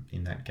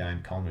in that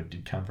game. Collingwood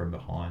did come from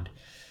behind.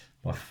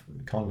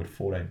 Collingwood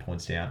 14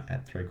 points down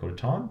at three-quarter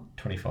time,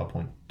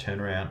 25-point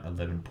turnaround,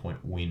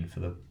 11-point win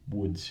for the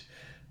Woods.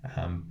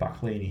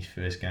 Buckley, in his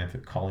first game for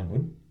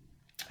Collingwood,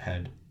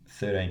 had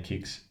 13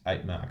 kicks,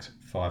 8 marks,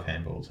 5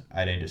 handballs,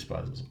 18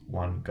 disposals,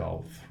 1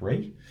 goal,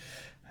 3,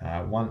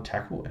 1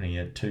 tackle, and he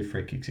had 2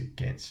 free kicks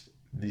against.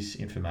 This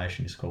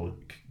information is called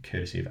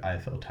courtesy of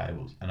AFL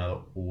Tables,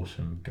 another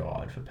awesome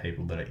guide for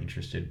people that are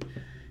interested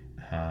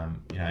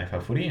in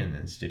AFL footy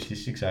and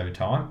statistics over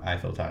time.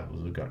 AFL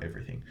Tables have got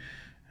everything.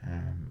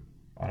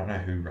 I don't know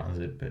who runs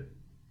it, but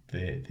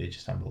they're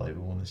just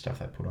unbelievable in the stuff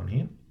they put on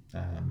here.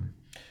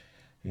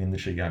 You can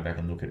literally go back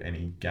and look at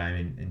any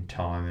game in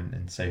time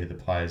and see who the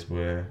players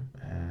were,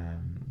 how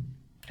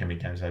many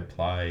games they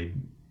played,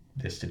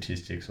 their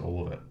statistics,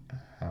 all of it.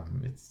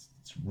 It's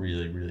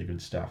really, really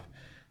good stuff.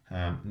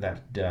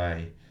 That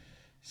day,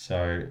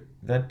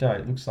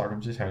 it looks like,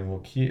 I'm just having a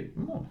look here.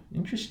 Oh,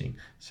 interesting.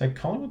 So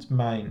Collingwood's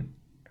main,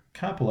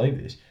 can't believe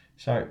this.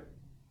 So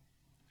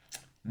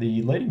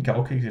the leading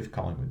goal kicker for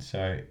Collingwood,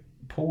 so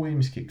Paul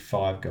Williams kicked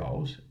 5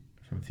 goals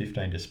from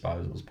 15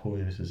 disposals. Paul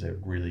Williams is a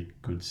really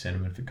good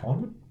centreman for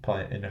Collingwood.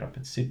 Player ended up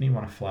at Sydney,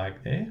 won a flag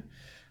there,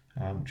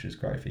 which was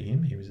great for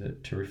him. He was a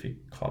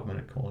terrific clubman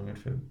at Collingwood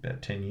for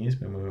about 10 years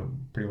when we were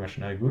pretty much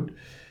no good,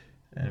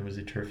 and was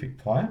a terrific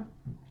player.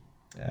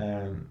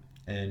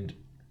 And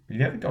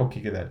the other goal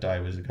kicker that day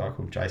was a guy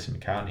called Jason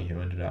McCartney, who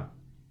ended up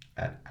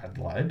at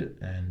Adelaide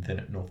and then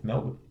at North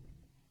Melbourne.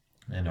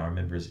 And I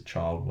remember as a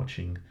child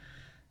watching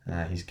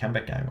his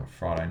comeback game on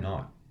Friday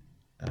night.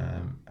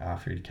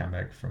 After he'd come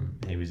back from,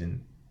 he was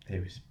in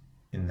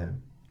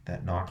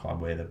that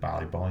nightclub where the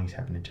Bali bombings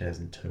happened in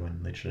 2002,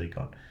 and literally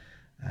got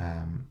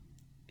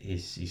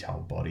his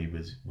whole body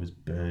was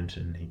burnt,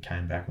 and he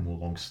came back and wore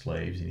long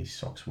sleeves, and his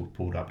socks were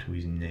pulled up to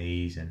his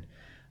knees, and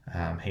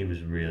he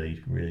was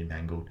really, really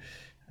mangled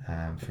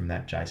from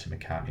that, Jason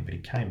McCartney. But he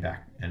came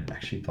back and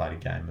actually played a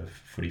game of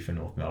footy for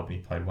North Melbourne.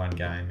 He played one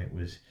game. It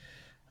was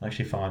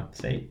actually fine.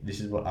 See, this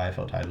is what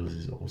AFL Tables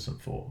is awesome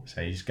for.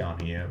 So you just go on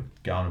here,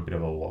 go on a bit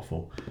of a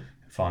waffle,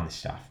 find this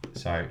stuff.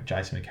 So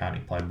Jason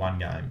McCartney played one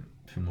game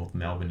for North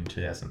Melbourne in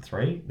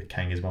 2003. The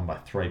Kangas won by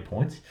 3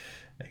 points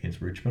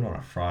against Richmond on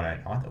a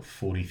Friday night. There were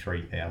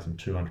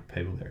 43,200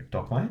 people there at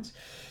Docklands.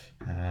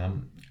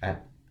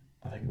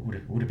 I think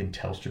it would have been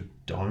Telstra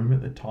Dome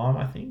at the time,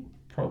 I think,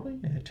 probably.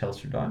 Yeah,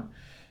 Telstra Dome.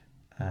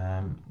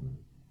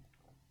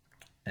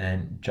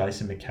 And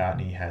Jason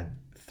McCartney had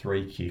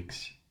 3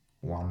 kicks,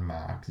 1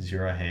 mark,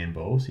 0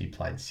 handballs. He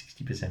played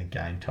 60% of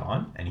game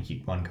time, and he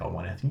kicked 1 goal.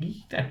 I think he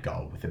kicked that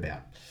goal with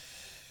about,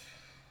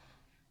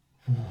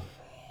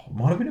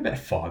 might have been about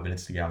 5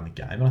 minutes to go in the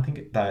game. And I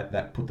think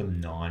that put them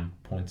 9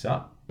 points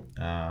up.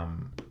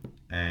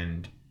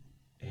 And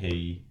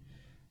he,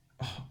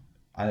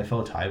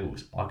 AFL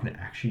Tables, I can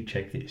actually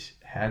check this.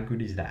 How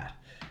good is that?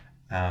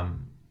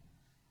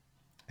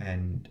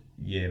 And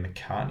yeah,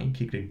 McCartney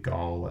kicked a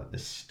goal at the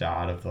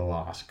start of the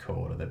last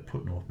quarter that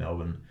put North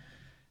Melbourne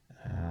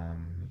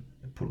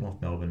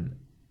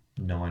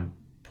 9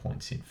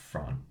 points in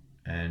front,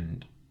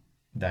 and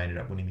they ended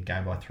up winning the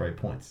game by 3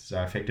 points.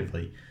 So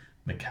effectively,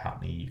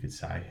 McCartney, you could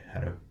say,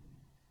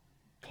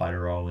 played a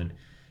role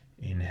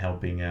in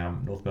helping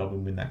North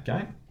Melbourne win that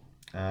game,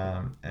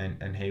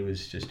 and he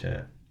was just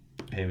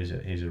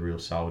he's a real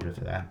soldier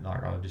for that.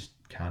 Like, I just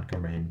can't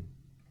comprehend.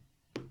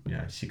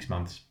 6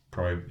 months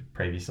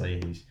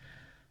previously, he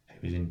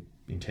was in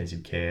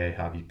intensive care.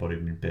 Half his body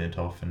had been burnt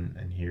off,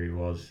 and here he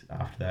was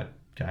after that,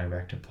 going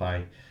back to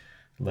play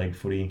league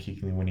footy and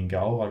kicking the winning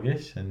goal, I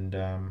guess. And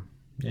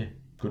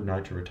good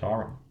note to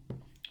retire on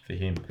for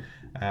him.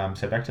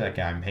 So back to that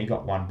game, he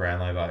got 1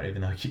 Brownlow vote,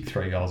 even though he kicked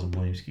 3 goals and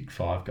Williams kicked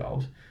 5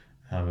 goals.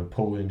 And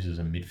Paul Williams was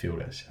a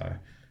midfielder, so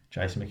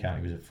Jason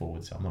McCartney was a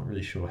forward. So I'm not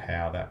really sure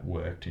how that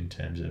worked in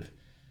terms of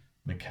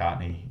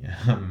McCartney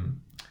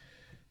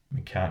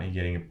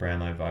getting a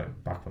Brownlow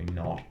vote, Buckley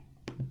not.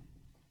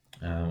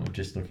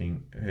 Just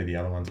looking who the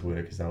other ones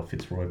were, because they were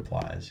Fitzroy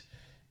players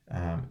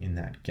in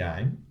that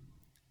game.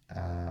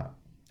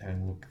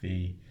 Having a look,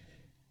 the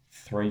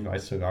 3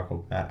 votes to a guy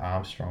called Matt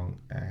Armstrong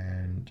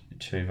and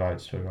 2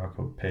 votes to a guy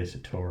called Peter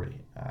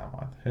Sartori.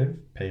 I've heard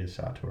of Peter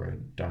Sartori,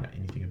 don't know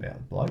anything about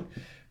the bloke.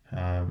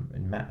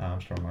 And Matt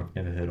Armstrong I've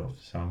never heard of,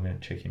 so I'm going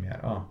to check him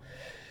out.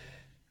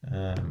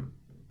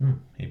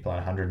 He played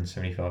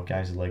 175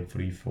 games of league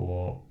footy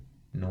for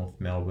North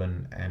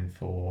Melbourne and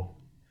for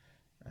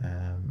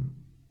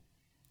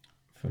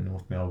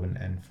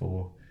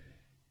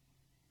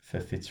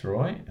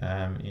Fitzroy.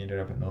 He ended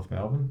up at North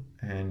Melbourne,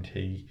 and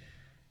he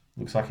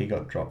looks like he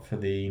got dropped for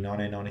the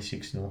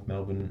 1996 North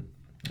Melbourne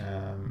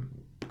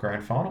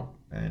grand final,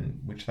 and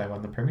which they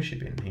won the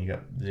premiership in. He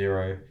got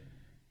 0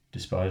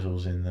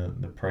 disposals in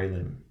the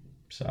prelim,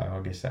 so I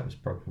guess that was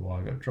probably why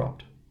I got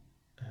dropped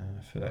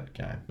for that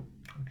game,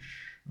 which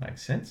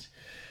makes sense.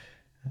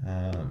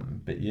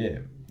 But yeah,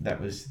 that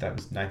was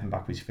Nathan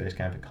Buckley's first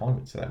game for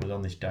Collingwood, so that was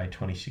on this day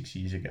 26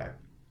 years ago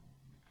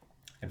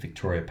at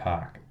Victoria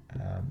Park.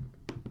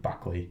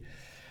 Buckley,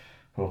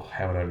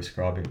 how would I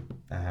describe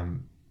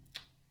him?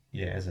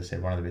 As I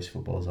said, one of the best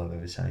footballers I've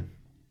ever seen.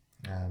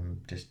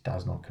 Just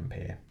does not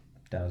compare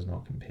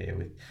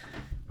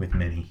with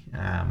many.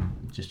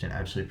 Just an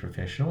absolute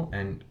professional,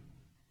 and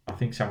I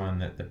think someone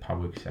that the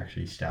public's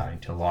actually starting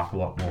to like a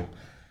lot more.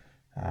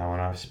 When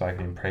I've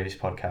spoken in previous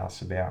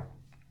podcasts about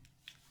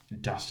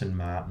Dustin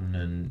Martin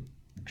and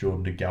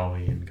Jordan De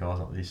Goey and guys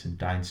like this, and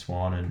Dane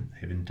Swan and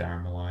even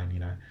Darren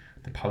Mullane,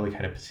 the public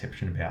had a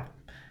perception about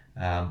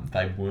them.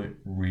 They weren't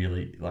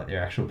really, like,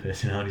 their actual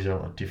personalities are a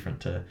lot different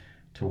to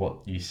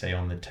what you see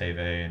on the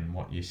TV and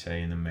what you see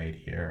in the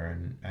media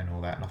and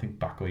all that. And I think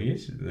Buckley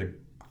is.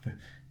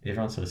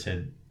 Everyone sort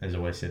of has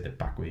always said that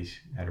Buckley's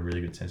had a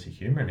really good sense of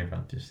humour, and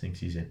everyone just thinks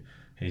he's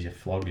a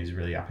flog, he's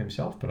really up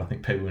himself. But I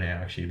think people now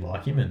actually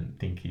like him and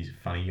think he's a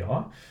funny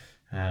guy.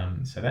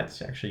 So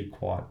that's actually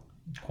quite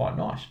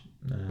nice.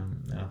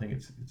 And I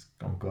think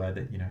I'm glad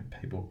that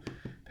people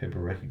are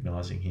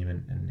recognising him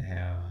and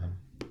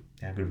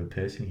how good of a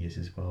person he is,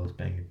 as well as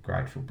being a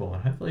great footballer,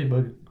 and hopefully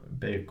he'll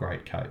be a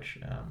great coach.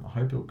 I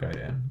hope he'll go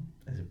down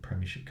as a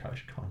premiership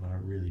coach at Collingwood. I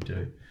really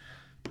do.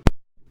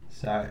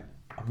 So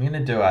I'm going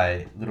to do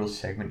a little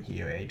segment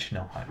here each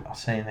night. I've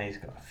seen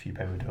a few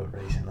people do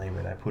it recently,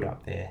 where they put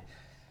up their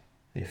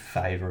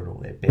favourite or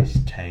their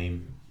best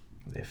team,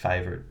 their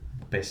favourite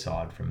best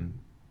side from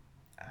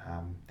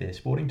their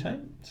sporting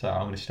team. So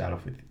I'm going to start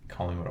off with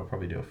Collingwood. I'll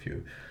probably do a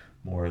few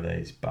more of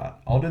these,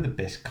 but I'll do the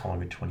best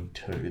Collingwood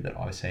 22 that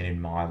I've seen in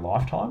my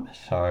lifetime.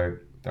 So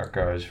that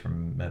goes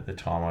from the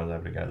time I was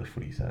able to go to the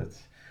footy. So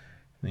it's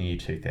the year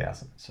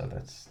 2000. So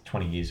that's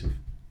 20 years of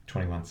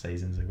 21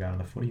 seasons of going to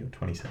the footy, or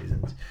 20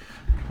 seasons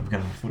of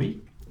going to the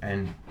footy.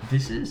 And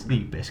this is the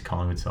best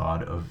Collingwood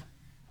side of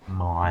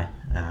my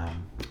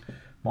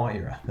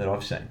era that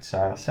I've seen.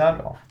 So I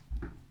started off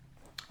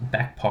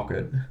back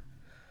pocket,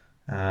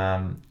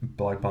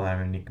 bloke by the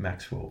name of Nick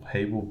Maxwell.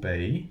 He will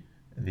be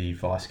the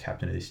vice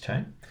captain of this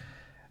team.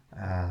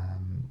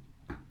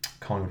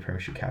 Collingwood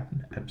premiership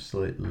captain,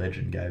 absolute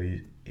legend, gave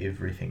you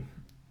everything.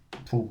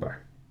 Fullback,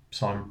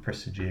 Simon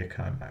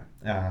Prestigiacomo,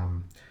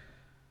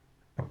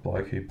 a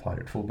bloke who played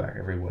at fullback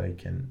every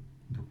week and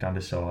looked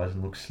undersized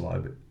and looked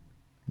slow, but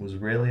was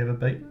rarely ever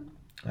beaten.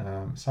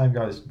 Same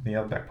goes the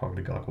other back pocket,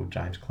 a guy called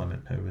James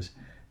Clement, who was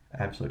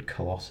absolute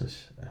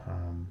colossus.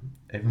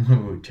 Even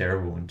when we were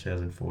terrible in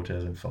 2004,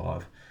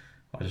 2005,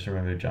 I just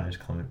remember James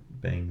Clement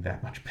being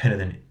that much better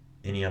than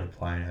any other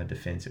player in our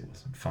defence. It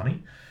wasn't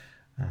funny.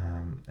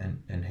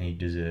 And he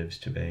deserves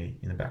to be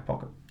in the back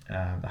pocket.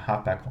 The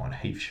half-back line,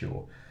 Heath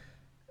Shaw,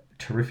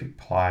 terrific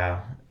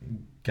player,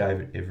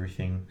 gave it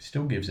everything,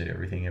 still gives it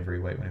everything every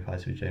week when he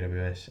plays for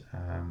GWS.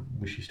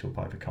 Wish he still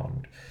played for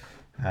Collingwood.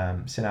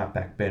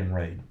 Centre-back, Ben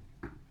Reid,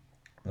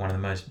 one of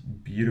the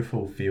most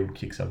beautiful field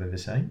kicks I've ever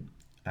seen.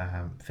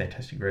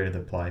 Fantastic read of the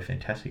play,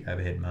 fantastic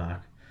overhead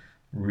mark,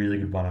 really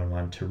good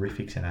one-on-one,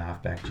 terrific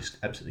centre-half-back, just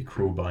absolutely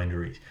cruel by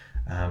injuries.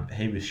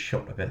 He was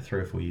shot about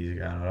 3 or 4 years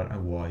ago, and I don't know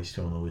why he's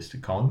still on the list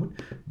at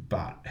Collingwood,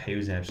 but he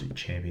was an absolute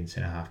champion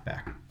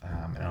centre-half-back.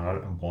 And I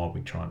don't know why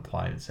we try and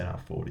play him at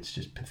centre-forward. It's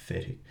just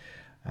pathetic.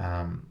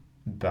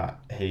 But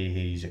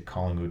he's at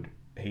Collingwood.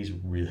 He's a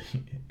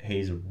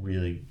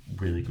really,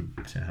 really good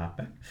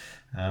centre-half-back.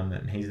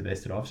 And he's the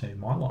best that I've seen in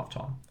my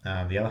lifetime.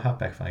 The other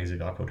half-back flank is a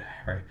guy called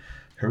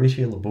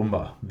Horatio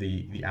Labumba,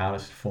 the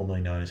artist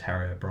formerly known as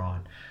Harry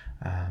O'Brien.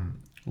 A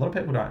lot of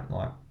people don't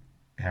like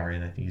Harry,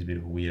 and they think he's a bit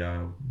of a weirdo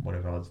or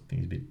whatever. I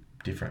think he's a bit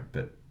different,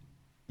 but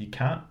you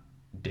can't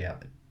doubt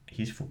that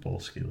his football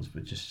skills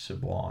were just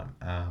sublime.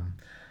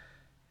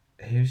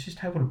 He was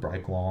just able to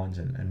break lines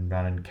and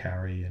run and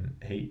carry, and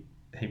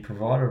he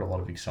provided a lot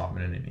of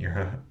excitement in an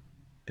era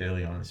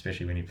early on,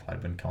 especially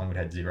when Collingwood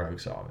had zero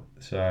excitement.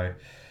 So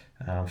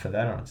for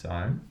that on its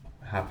own,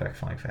 halfback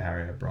flank for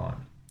Harry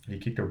O'Brien. He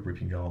kicked a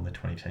ripping goal in the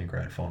 2010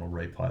 grand final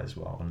replay as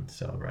well, and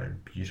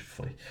celebrated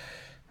beautifully,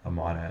 I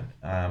might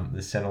add.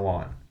 The centre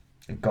line,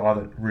 a guy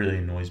that really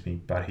annoys me,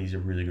 but he's a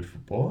really good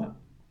footballer.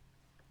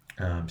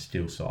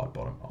 Still side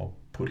bottom. I'll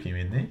put him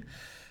in there.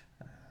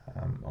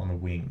 On the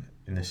wing,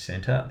 in the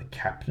centre, the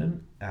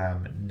captain,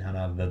 none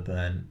other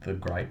than the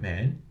great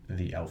man,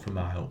 the alpha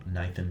male,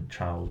 Nathan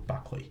Charles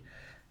Buckley.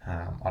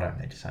 I don't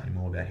need to say any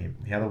more about him.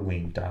 The other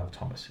wing, Dale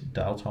Thomas.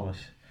 Dale Thomas,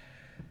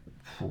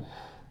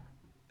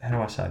 how do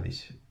I say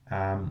this?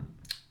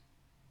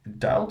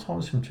 Dale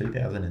Thomas from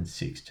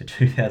 2006 to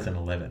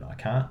 2011, I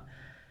can't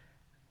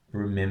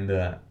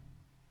remember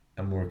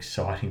a more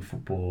exciting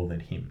footballer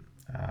than him.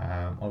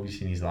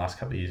 Obviously, in his last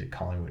couple of years at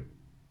Collingwood,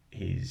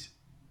 his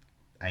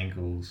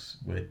ankles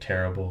were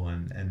terrible,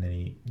 and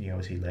then he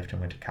obviously left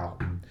and went to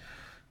Carlton.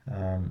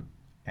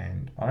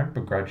 And I don't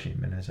begrudge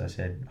him, and as I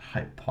said, I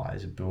hate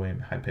players that boo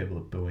him, hate people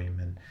that boo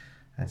him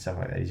and stuff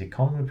like that. He's a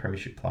Collingwood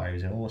premiership player,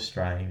 he's an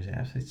All-Australian, he was an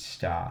absolute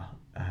star.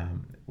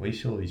 We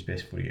saw his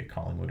best footy at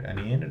Collingwood, and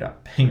he ended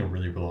up being a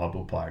really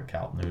reliable player at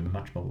Carlton, who was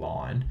much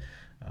maligned,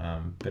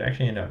 but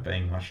actually ended up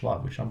being much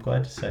loved, which I'm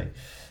glad to see.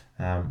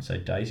 So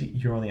Daisy,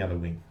 you're on the other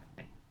wing.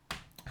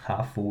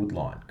 Half forward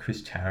line,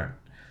 Chris Tarrant.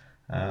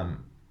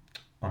 On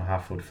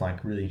half forward flank,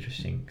 really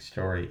interesting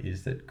story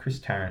is that Chris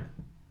Tarrant,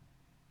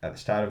 at the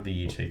start of the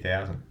year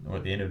 2000, or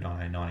at the end of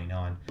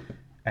 1999,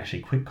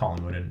 actually quit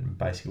Collingwood and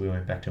basically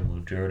went back to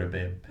Mildura to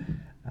be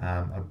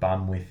a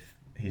bum with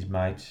his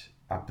mates.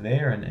 up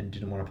there and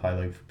didn't want to play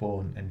league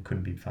football and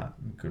couldn't be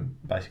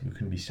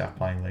stuck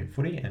playing league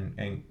footy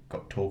and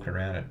got talked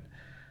around it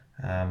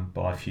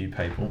by a few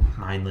people,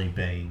 mainly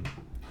being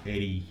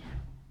Eddie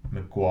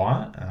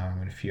Maguire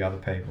and a few other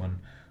people, and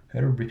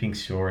heard a ripping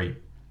story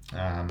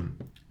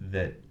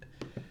that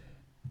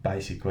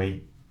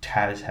basically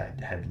Taz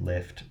had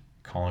left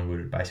Collingwood,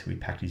 had basically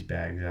packed his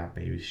bags up.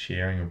 He was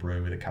sharing a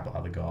room with a couple of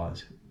other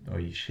guys, or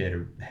he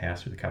shared a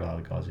house with a couple of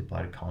other guys who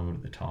played at Collingwood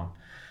at the time.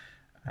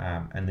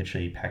 And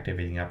literally packed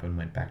everything up and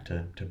went back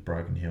to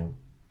Broken Hill.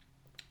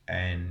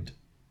 And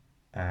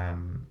I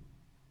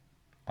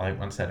think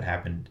once that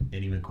happened,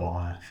 Eddie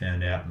Maguire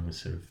found out and was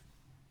sort of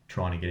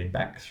trying to get him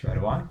back straight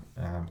away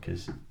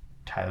because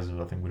Taz,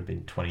 I think, would have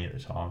been 20 at the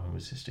time and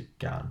was just a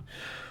gun.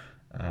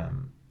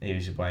 He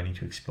was waiting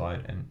to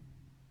explode, and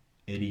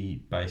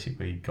Eddie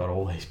basically got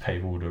all these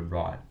people to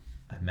write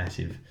a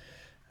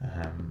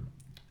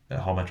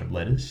whole bunch of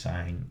letters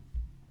saying,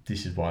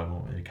 this is why I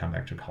want you to come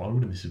back to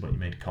Collingwood and this is what you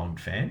mean to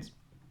Collingwood fans.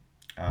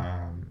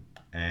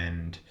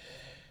 And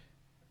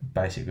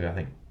basically I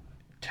think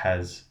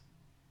Taz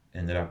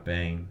ended up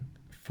being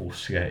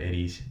forced to go to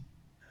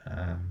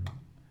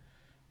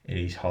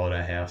Eddie's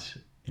holiday house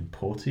in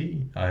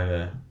Portsea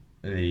over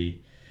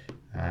the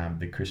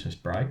Christmas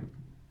break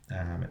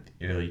at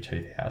the early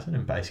 2000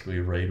 and basically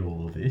read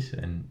all of this.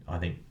 And I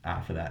think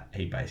after that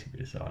he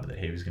basically decided that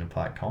he was going to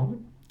play at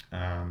Collingwood.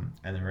 And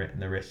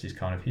the rest is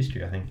kind of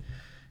history. I think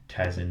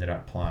Taz ended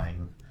up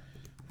playing,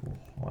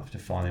 I'll have to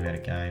find the amount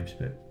of games,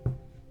 but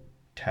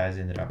Taz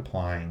ended up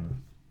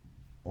playing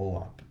all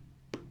up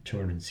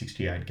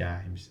 268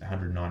 games,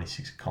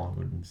 196 at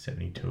Collingwood and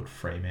 72 at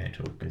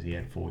Fremantle, because he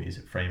had 4 years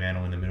at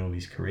Fremantle in the middle of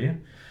his career.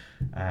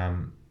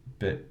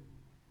 But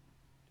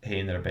he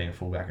ended up being a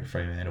fullback at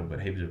Fremantle,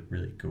 but he was a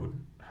really good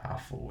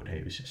half forward.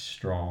 He was just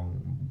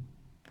strong,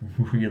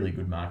 really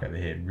good mark over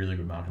the head, really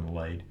good mark in the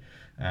lead.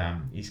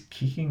 His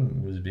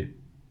kicking was a bit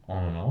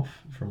on and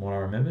off from what I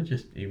remember.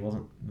 Just he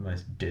wasn't the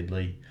most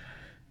deadly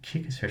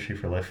kick, especially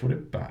for a left footer,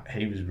 but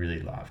he was really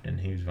loved, and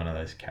he was one of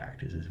those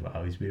characters as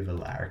well. He's a bit of a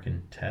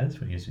larrikin Taz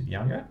when he was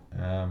younger,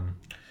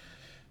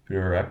 bit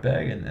of a rat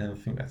bag, and I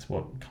think that's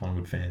what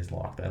Collingwood fans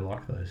like. They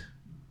like those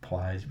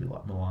players, a bit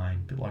like Mullane,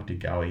 a bit like De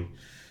Goey,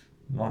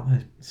 like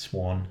the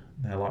Swan.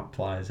 They like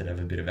players that have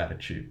a bit of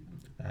attitude,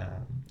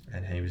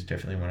 and he was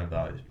definitely one of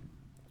those.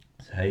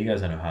 So he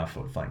goes on a half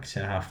forward flank,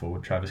 centre half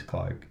forward, Travis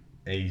Cloak,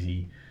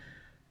 easy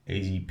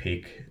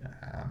pick,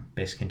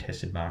 best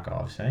contested marker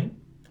I've seen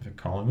for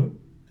Collingwood.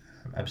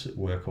 Absolute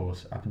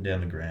workhorse, up and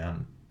down the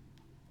ground.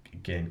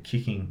 Again,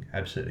 kicking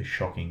absolutely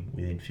shocking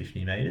within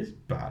 50 metres,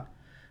 but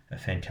a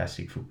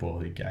fantastic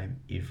footballer who gave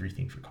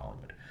everything for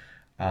Collingwood.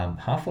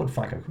 Half forward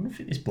flank, I couldn't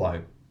fit this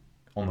bloke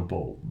on the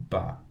ball,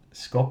 but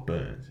Scott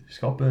Burns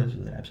was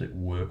an absolute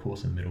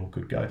workhorse in the middle,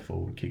 could go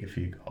forward, kick a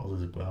few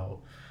goals as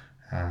well.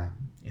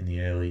 In the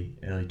early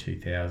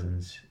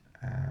 2000s,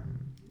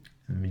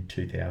 mid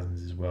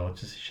 2000s as well.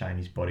 It's just a shame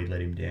his body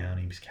let him down.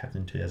 He was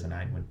captain in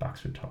 2008 when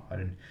Bucks retired,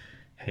 and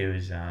he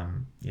was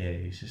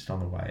he was just on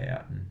the way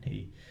out,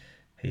 and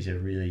he's a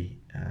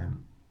really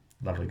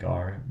lovely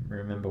guy. I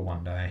remember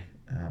one day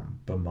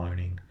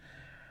bemoaning.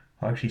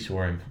 I actually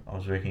saw him. I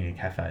was working in a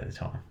cafe at the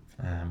time.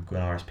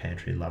 Glen Iris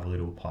Pantry, lovely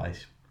little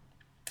place.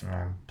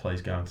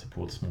 Please go and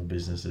support small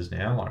businesses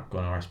now, like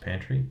Glen Iris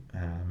Pantry.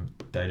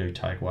 They do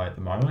takeaway at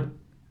the moment.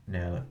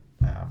 Now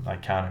that they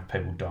can't have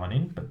people dine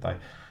in, but they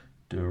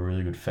do a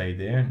really good feed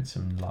there and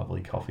some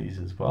lovely coffees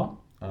as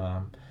well.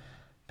 But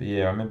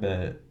yeah, I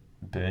remember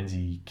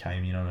Burnsy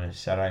came in on a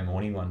Saturday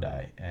morning one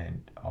day,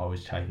 and I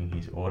was taking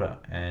his order,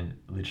 and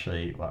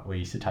literally, like, we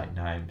used to take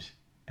names,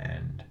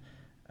 and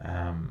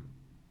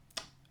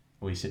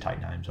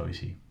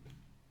obviously.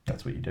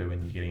 That's what you do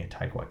when you're getting a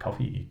takeaway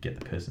coffee. You get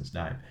the person's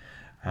name.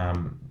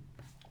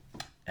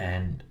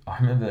 And I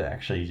remember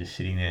actually just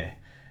sitting there,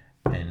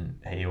 and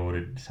he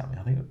ordered something.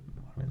 I think it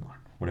might have been like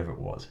whatever it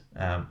was.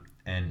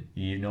 And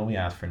you normally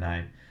ask for a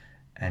name,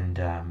 and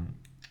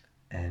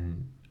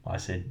I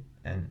said,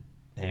 and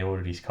he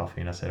ordered his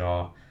coffee, and I said,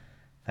 "Oh,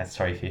 that's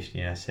 $3.50."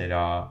 And I said,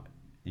 "Oh,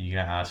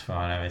 you're gonna ask for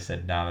my name?" I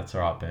said, "No, that's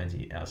all right,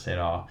 Burnsy." And I said,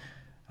 "Oh."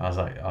 I was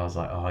like,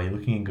 "Oh, you're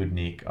looking in good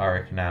nick. I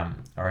reckon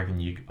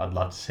I'd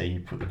love to see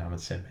you put the number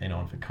 17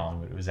 on for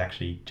Collingwood." It was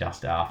actually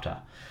just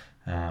after,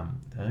 I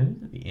think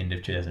it was at the end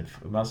of 2000.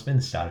 It must have been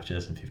the start of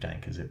 2015,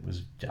 because it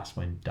was just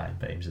when Dane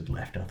Beams had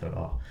left. I thought,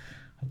 "Oh,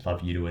 I'd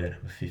love you to wear that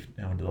number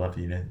 15. I would love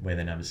you to wear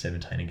the number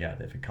 17 and go out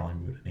there for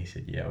Collingwood." And he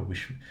said, "Yeah, I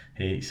wish."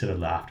 He sort of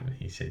laughed at me.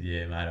 He said,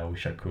 "Yeah, mate, I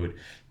wish I could.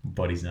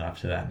 Body's not up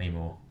to that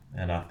anymore."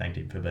 And I thanked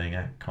him for being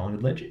a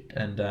Collingwood legend,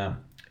 and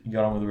he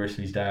got on with the rest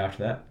of his day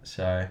after that.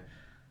 So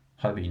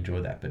hope he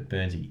enjoyed that. But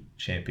Burnsy,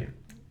 champion.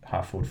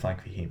 Half forward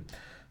flank for him.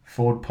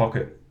 Forward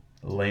pocket,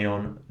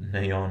 Leon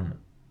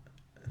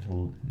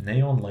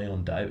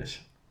Davis.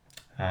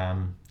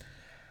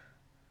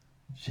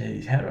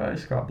 Geez, how do I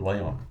describe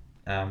Leon?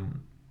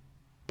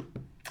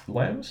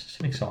 Leon was just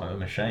an excitement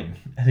machine.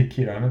 As a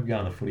kid, I remember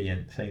going to the footy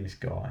and seeing this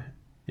guy.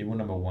 He won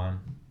number 1.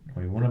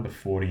 He won number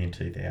 40 in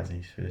 2000,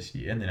 his first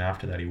year. And then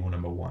after that, he won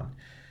number 1.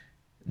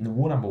 in the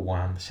war number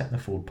one, sat in the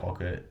forward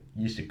pocket,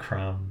 used to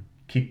crumb,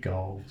 kick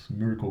goals,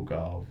 miracle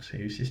goals.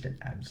 He was just an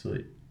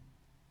absolute,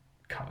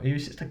 he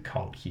was just a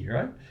cult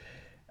hero.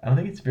 And I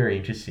think it's very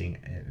interesting,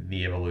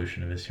 the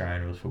evolution of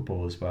Australian rules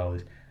football as well.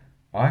 Is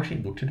I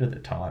actually looked at it at the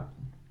time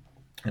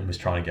and was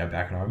trying to go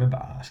back, and I remember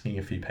asking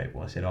a few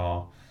people. I said,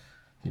 "Oh,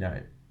 you know,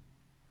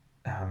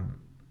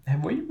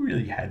 have we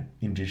really had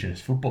Indigenous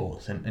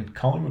footballers?" And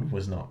Collingwood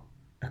was not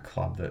a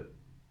club that,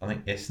 I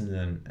think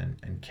Essendon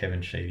and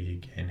Kevin Sheedy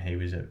again. He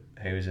was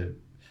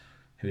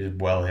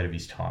well ahead of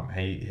his time.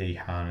 He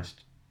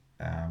harnessed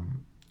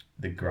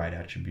the great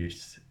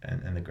attributes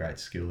and the great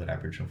skill that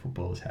Aboriginal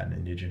footballers had and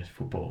Indigenous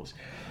footballers.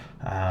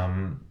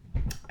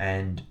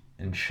 And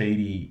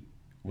Sheedy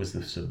was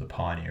the sort of the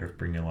pioneer of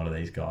bringing a lot of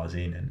these guys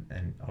in,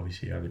 and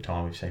obviously over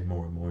time we've seen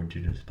more and more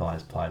Indigenous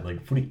players play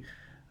league footy,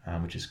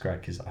 which is great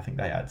because I think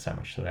they add so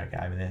much to that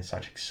game, and they're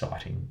such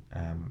exciting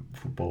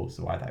footballers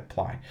the way they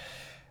play.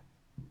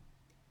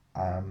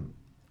 I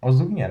was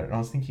looking at it and I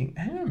was thinking,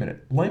 hang on a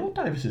minute, Leon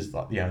Davis is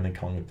like the only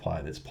Collingwood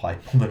player that's played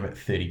more than about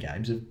 30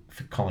 games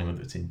for Collingwood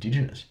that's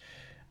Indigenous.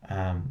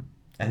 And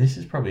this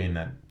is probably in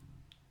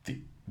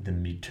the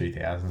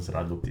mid-2000s that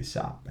I looked this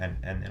up, and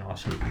then I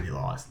sort of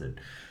realised that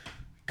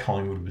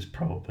Collingwood was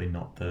probably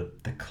not the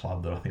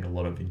club that I think a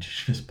lot of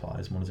Indigenous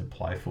players wanted to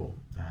play for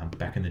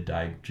back in the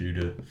day, due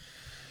to,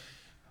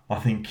 I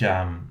think,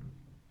 a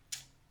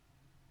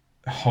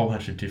whole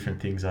bunch of different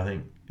things. I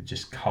think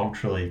just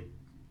culturally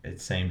it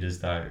seemed as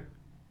though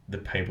the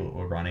people that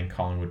were running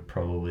Collingwood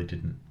probably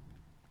didn't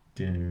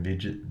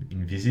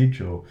envisage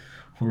or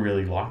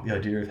really like the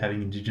idea of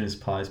having Indigenous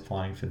players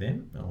playing for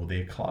them or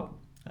their club,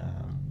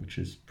 which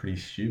is pretty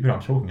stupid.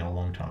 I'm talking a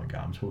long time ago.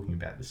 I'm talking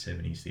about the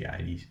 70s, the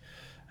 80s.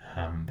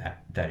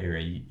 That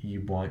era,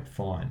 you won't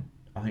find.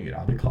 I think at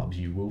other clubs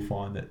you will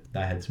find that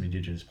they had some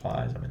Indigenous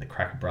players. I mean, the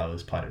Cracker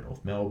brothers played at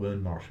North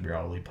Melbourne. Morris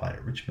Rioli played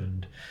at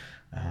Richmond.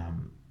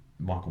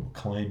 Michael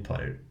McLean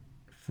played at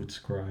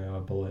Footscray, I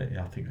believe.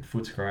 I think at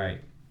Footscray.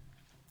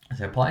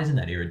 So players in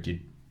that era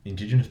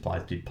Indigenous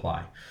players did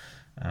play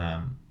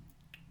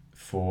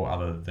for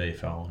other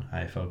VFL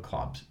and AFL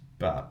clubs,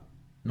 but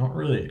not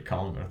really at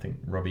Collingwood. I think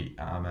Robbie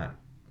Armat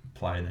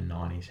played in the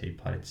 90s. He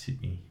played at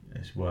Sydney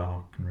as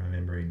well. I can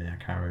remember him now.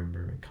 I can't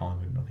remember at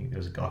Collingwood. And I think there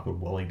was a guy called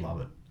Wally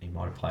Lovett. He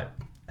might have played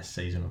a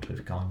season or two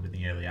for Collingwood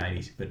in the early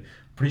 80s, but I'm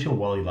pretty sure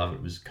Wally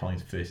Lovett was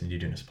Collingwood's first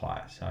Indigenous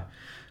player. So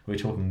we're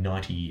talking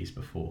 90 years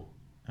before,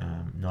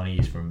 90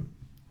 years from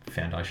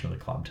foundation of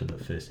the club to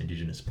the first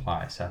Indigenous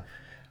player. So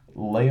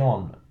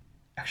Leon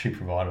actually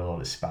provided a lot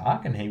of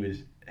spark, and he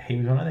was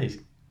one of these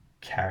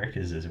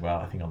characters as well,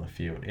 I think, on the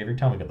field. Every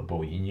time he got the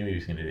ball, you knew he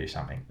was going to do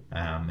something.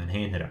 And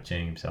he ended up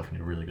turning himself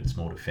into a really good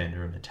small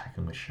defender and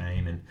attacking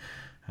machine,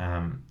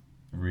 and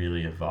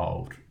really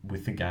evolved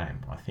with the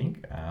game, I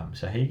think.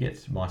 So he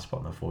gets my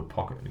spot in the forward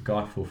pocket. The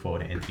guy full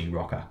forward, Anthony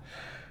Rocker.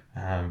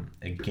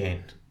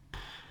 Again,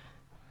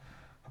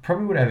 I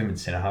probably would have him in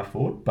centre-half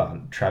forward,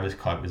 but Travis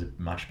Cloak was a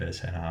much better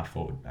centre-half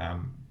forward.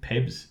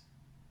 Pebs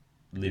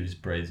lives,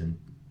 breathes, and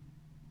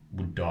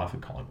would die for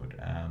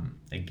Collingwood.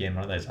 Again,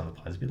 one of those other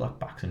players, a bit like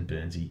Bucks and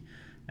Burnsy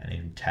and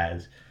even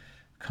Taz,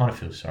 kind of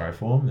feel sorry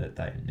for them that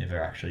they never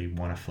actually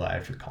won a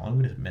flag for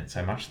Collingwood. It meant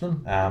so much to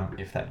them.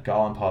 If that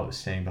goal umpire that was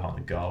standing behind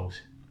the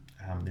goals,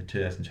 the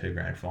 2002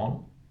 grand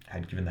final,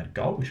 had given that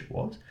goal, which it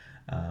was,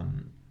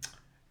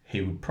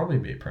 he would probably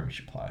be a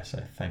premiership player.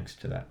 So thanks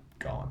to that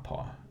goal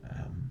umpire.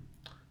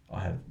 I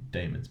have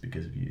demons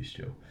because of you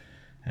still,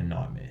 and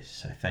nightmares.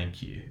 So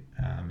thank you.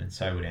 And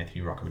so would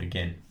Anthony Rocker. But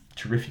again,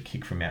 terrific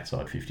kick from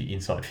outside 50,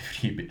 inside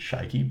 50 a bit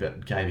shaky,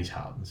 but gave his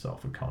heart and soul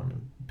for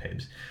Collingwood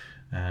Pebs.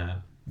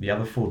 The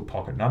other forward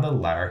pocket, another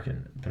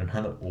larrikin, but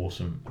another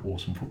awesome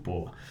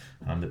footballer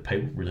that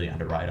people really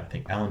underrate. I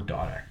think Alan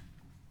Didak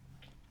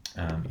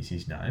is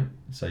his name.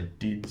 So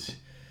Dids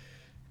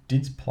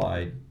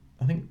played.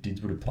 I think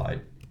Dids would have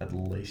played at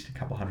least a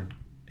couple hundred.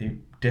 He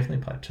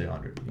definitely played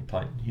 200. He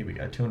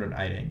played,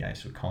 218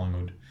 games for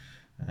Collingwood.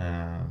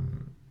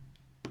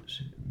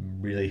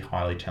 Really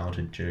highly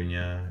talented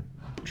junior.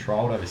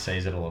 Trialled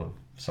overseas at a lot of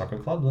soccer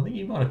clubs. I think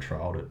he might have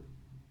trialled at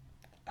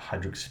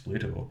Hajduk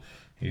Split, or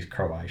he's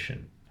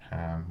Croatian.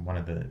 One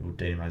of the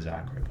Dinamo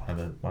Zagreb,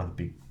 one of the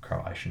big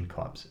Croatian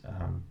clubs.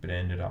 But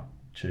ended up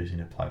choosing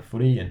to play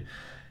footy and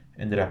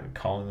ended up at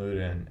Collingwood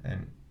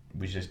and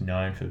was just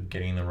known for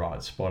getting in the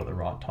right spot at the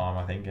right time,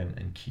 I think,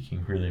 and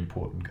kicking really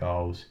important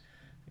goals.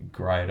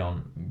 Great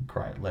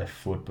left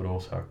foot, but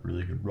also a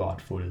really good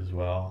right foot as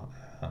well.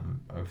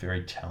 A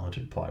very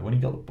talented player. When he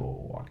got the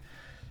ball,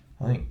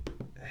 I think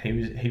he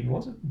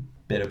was a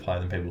better player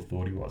than people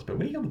thought he was. But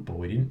when he got the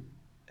ball, he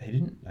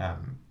didn't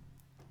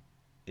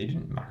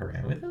muck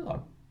around with it. Like,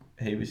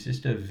 he was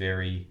just a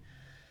very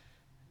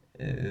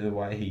the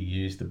way he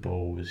used the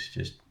ball was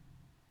just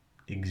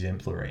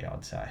exemplary,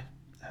 I'd say,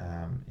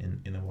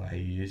 in the way he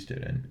used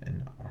it,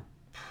 and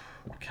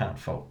I can't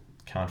fault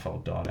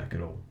Didak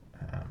at all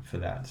for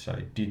that. So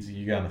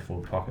you go in the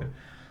forward pocket.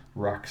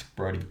 Rucks,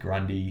 Brody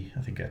Grundy,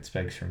 I think that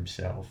speaks for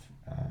himself.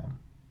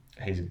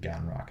 He's a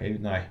gun ruck,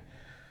 even though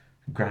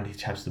Grundy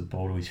taps the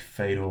ball to his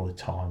feet all the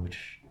time,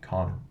 which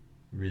kind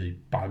of really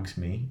bugs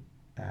me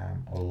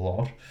a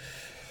lot.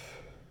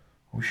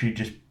 Wish he'd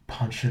just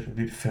punch it a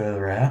bit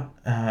further out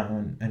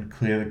and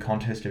clear the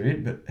contest a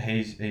bit, but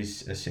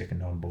he's a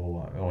second on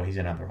baller, or he's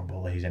another on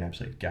baller. He's an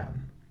absolute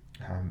gun.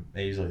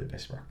 Easily the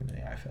best ruckman in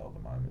the AFL at the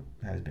moment.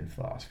 Has been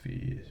for the last few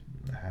years.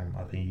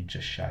 I think he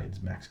just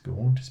shades Max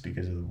Gawn just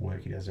because of the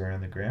work he does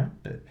around the ground,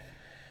 but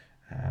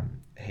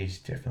he's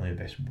definitely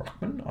the best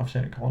ruckman I've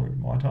seen at Collingwood in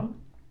my time.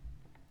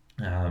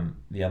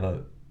 The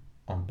other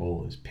on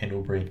ball is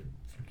Pendlebury.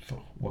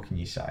 What can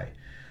you say?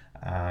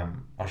 I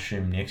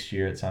assume next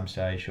year at some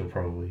stage he'll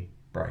probably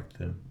break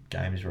the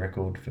games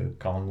record for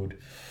Collingwood.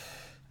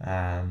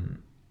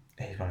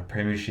 He's won a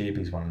premiership.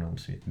 He's won an Norm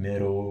Smith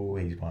medal.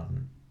 I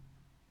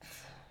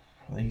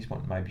think he's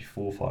won maybe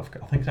 4 or 5.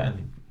 I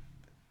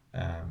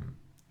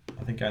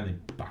think only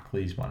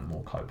Buckley's won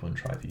more Copeland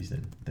trophies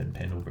than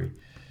Pendlebury.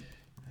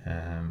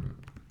 I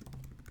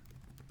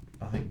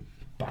think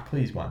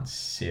Buckley's won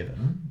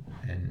 7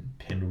 and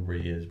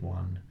Pendlebury has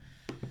won.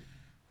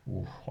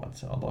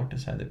 I'd like to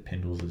say that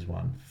Pendles has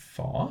won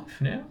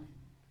 5 now.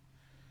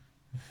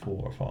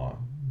 4 or 5.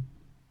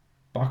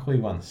 Buckley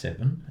won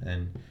 7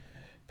 and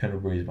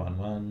Pendlebury's won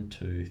 1,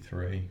 2,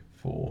 3,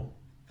 4,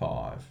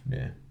 5.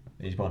 Yeah,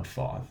 he's won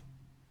 5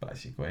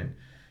 basically.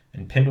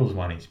 And Pendles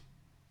won he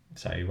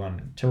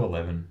won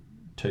 211,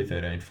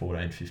 213,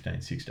 14,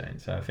 15, 16.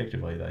 So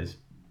effectively those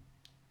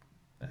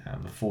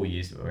the 4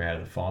 years that were out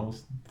of the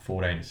finals,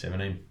 14 to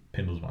 17,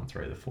 Pendles won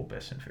 3 of the 4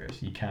 best and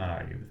fairest. You can't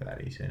argue with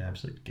that. He's an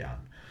absolute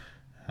gun.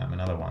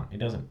 Another one, he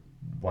doesn't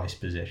waste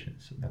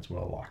possessions. That's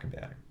what I like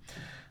about him.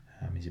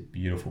 He's a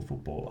beautiful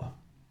footballer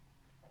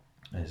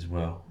as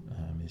well,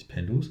 is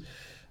Pendles.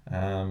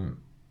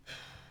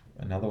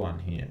 Another one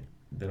here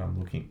that I'm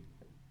looking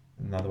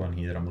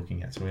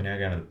at. So we're now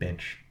going to the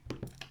bench.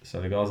 So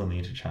the guys on the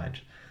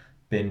interchange.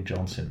 Ben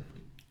Johnson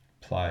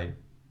played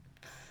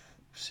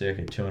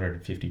circa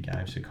 250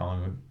 games for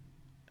Collingwood.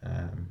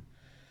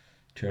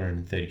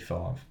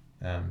 235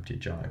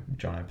 did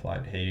Jono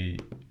played. He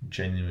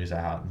genuinely was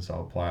a heart and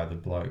soul player. The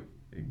bloke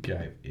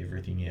gave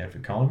everything he had for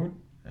Collingwood.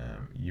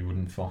 You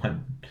wouldn't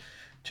find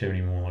too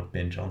many more like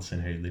Ben Johnson,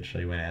 who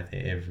literally went out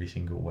there every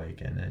single week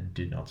and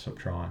did not stop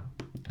trying.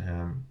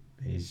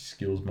 His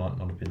skills might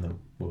not have been the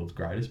world's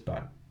greatest,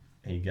 but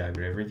he gave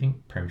it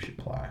everything. Premiership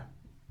player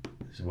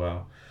as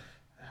well.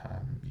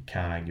 You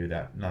can't argue with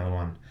that. Another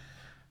one,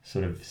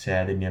 sort of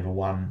sad he never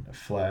won a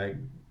flag.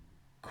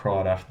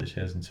 Cried after the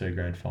 2002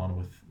 grand final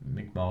with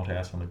Mick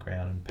Malthouse on the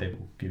ground and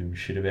people give him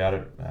shit about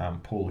it.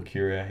 Paul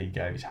Lacuria, he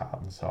gave his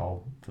heart and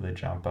soul for the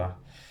jumper.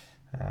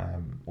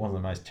 One of the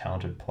most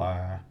talented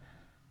player,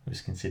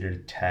 was considered a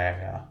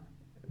tagger,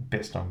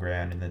 best on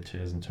ground in the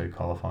 2002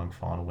 qualifying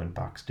final when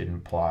Bucks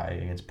didn't play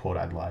against Port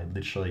Adelaide.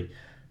 Literally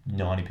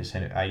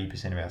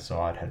 80% of our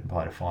side hadn't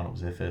played a final. It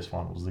was their first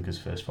final. It was Liquor's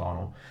first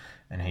final.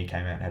 And he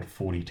came out and had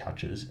 40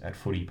 touches at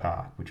Footy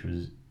Park, which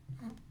was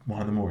one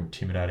of the more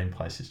intimidating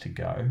places to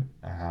go,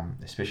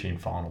 especially in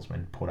finals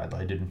when Port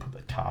Adelaide didn't put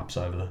the tarps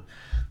over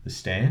the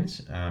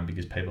stands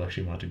because people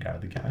actually wanted to go to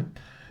the game.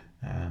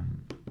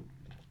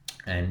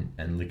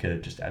 And Liquor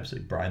just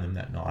absolutely brained them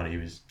that night. He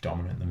was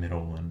dominant in the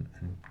middle and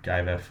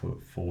gave our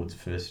forwards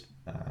first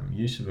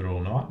use of it all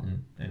night,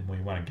 and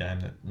we won a game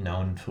that no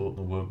one thought in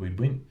the world we'd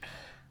win.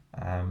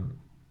 And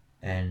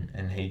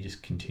he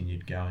just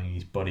continued going.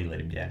 His body let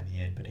him down in the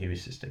end, but he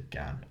was just a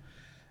gun.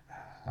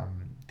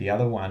 The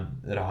other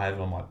one that I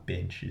have on my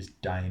bench is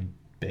Dane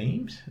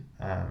Beams.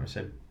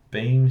 So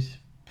Beams,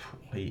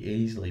 he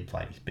easily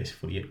played his best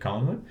footy at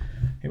Collingwood.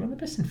 He won the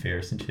best and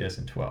fairest in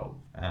 2012.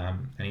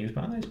 And he was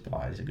one of those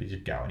players that could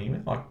just go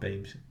anywhere. Like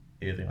Beams,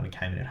 early on, he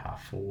came in at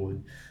half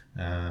forward,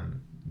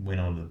 went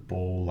on the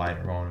ball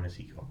later on as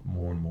he got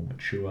more and more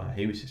mature.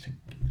 He was just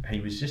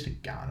a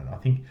gun, and I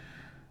think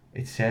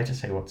it's sad to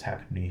see what's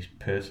happened in his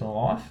personal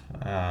life.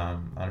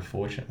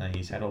 Unfortunately,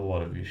 he's had a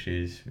lot of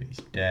issues with his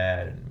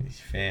dad and with his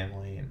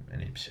family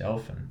and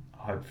himself, and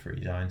I hope for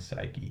his own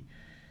sake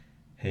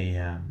he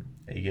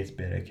gets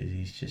better, because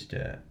he was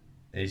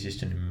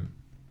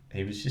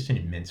just an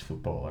immense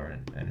footballer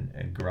and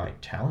a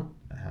great talent.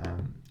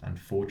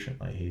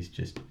 Unfortunately, he's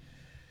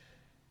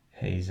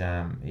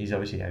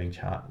obviously having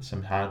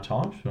some hard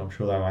times, but I'm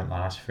sure they won't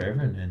last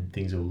forever, and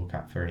things will look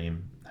up for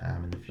him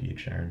in the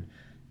future, and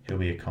he'll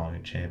be a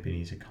Collingwood champion.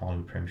 He's a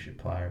Collingwood premiership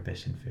player, a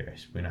best and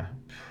fairest winner.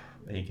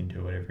 He can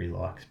do whatever he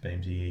likes,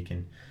 Beamsy. He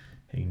can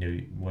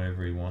do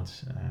whatever he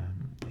wants.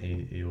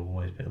 He'll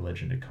always be a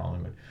legend at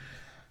Collingwood.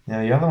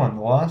 Now the other one,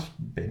 the last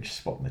bench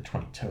spot in the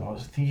 22, I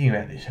was thinking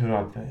about this. Who do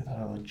I put?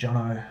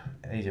 Jono,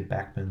 he's a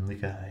backman.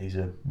 Liquor, he's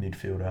a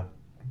midfielder.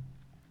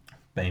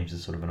 Beams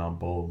is sort of an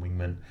oddball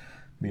wingman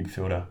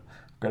midfielder.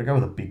 I've got to go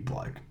with a big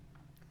bloke.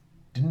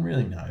 Didn't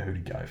really know who to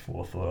go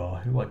for. I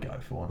thought, who do I go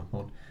for? And I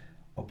thought,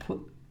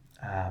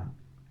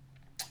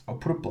 I'll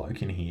put a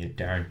bloke in here,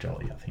 Darren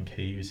Jolly. I think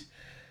he was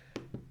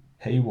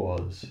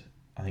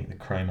the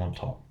cream on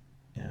top.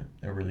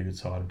 A really good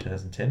side in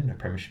 2010, a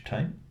premiership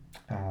team.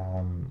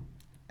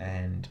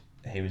 And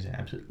he was an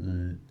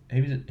absolute.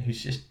 He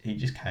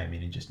just came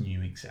in and just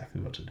knew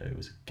exactly what to do. He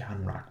was a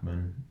gun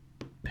ruckman,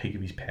 peak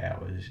of his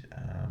powers,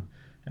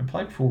 and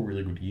played 4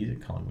 really good years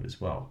at Collingwood as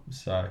well.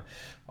 So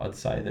I'd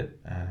say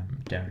that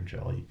Darren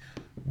Jolly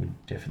would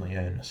definitely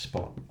earn a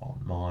spot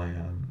on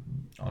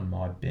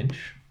my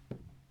bench.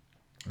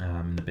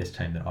 The best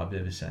team that I've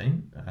ever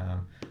seen.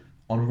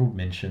 Honourable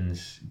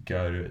mentions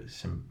go to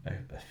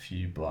a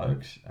few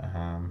blokes.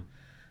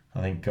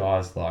 I think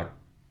guys like,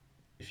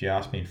 if you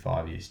ask me in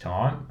 5 years'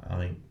 time, I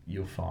think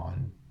you'll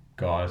find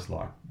guys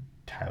like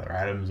Taylor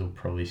Adams will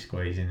probably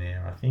squeeze in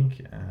there. I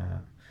think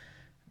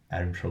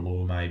Adam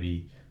Treloar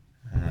maybe,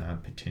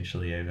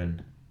 potentially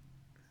even.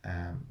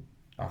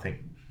 I think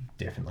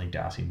definitely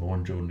Darcy Moore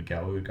and Jordan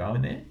DeGoey will go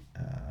in there.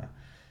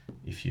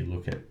 If you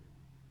look at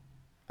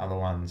other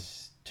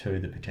ones too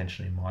that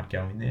potentially might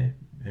go in there,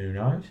 who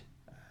knows?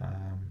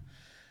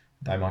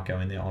 They might go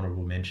in there.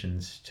 Honourable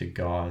mentions to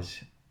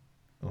guys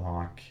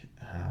like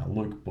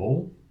Luke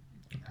Ball.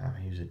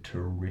 He was a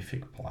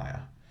terrific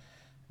player.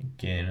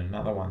 Again,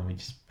 another one we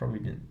just probably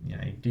didn't,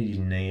 he did his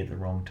knee at the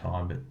wrong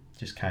time, but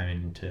just came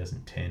in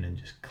 2010 and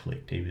just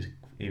clicked. He was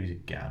a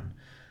gun.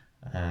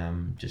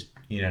 Just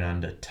in and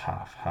under,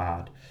 tough,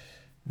 hard,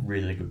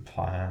 really good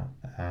player.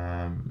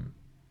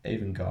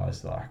 Even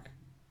guys like,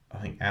 I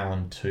think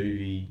Alan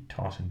Tuvey,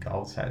 Tyson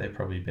Goldsack, they're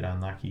probably a bit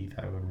unlucky.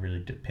 They were really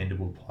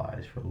dependable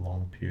players for a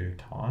long period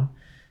of time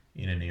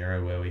in an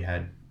era where we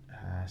had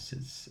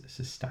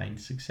sustained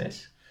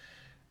success.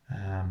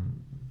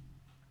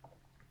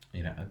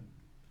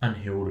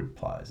 Unheralded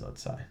players, I'd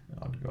say.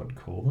 I'd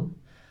call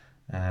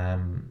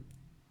them.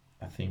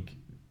 I think,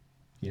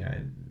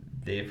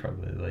 they're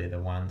probably the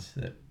ones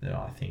that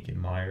I think in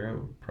my era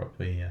were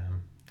probably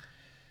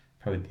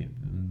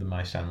the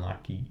most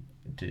unlucky.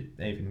 To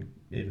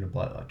even a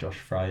bloke like Josh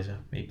Fraser,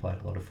 he played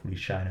a lot of footy.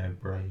 Shane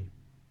O'Brien,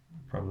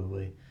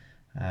 probably.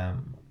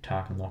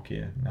 Tarkin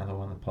Lockyer, another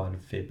one that played a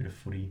fair bit of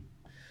footy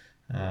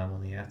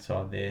on the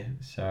outside there.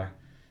 So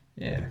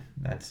yeah,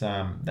 that's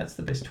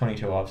the best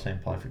 22 I've seen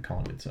play for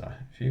Collingwood. So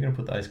if you're going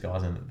to put those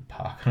guys in the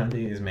park, I don't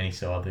think there's many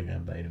sides that are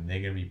going to beat them.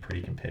 They're going to be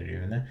pretty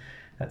competitive, and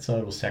that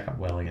side will stack up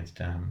well against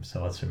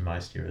sides from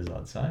most eras,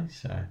 I'd say.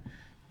 So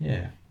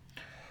yeah,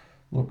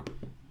 look,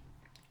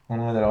 I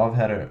know that I've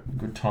had a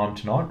good time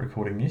tonight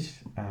recording this.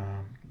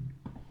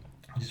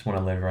 I just want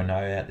to let everyone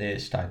know out there,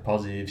 stay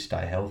positive,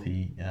 stay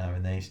healthy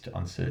in these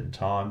uncertain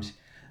times.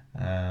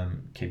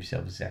 Keep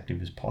yourself as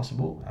active as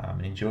possible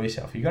and enjoy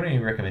yourself. If you've got any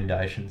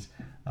recommendations,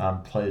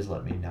 please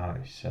let me know.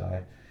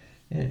 So,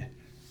 yeah,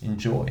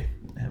 enjoy.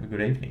 Have a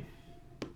good evening.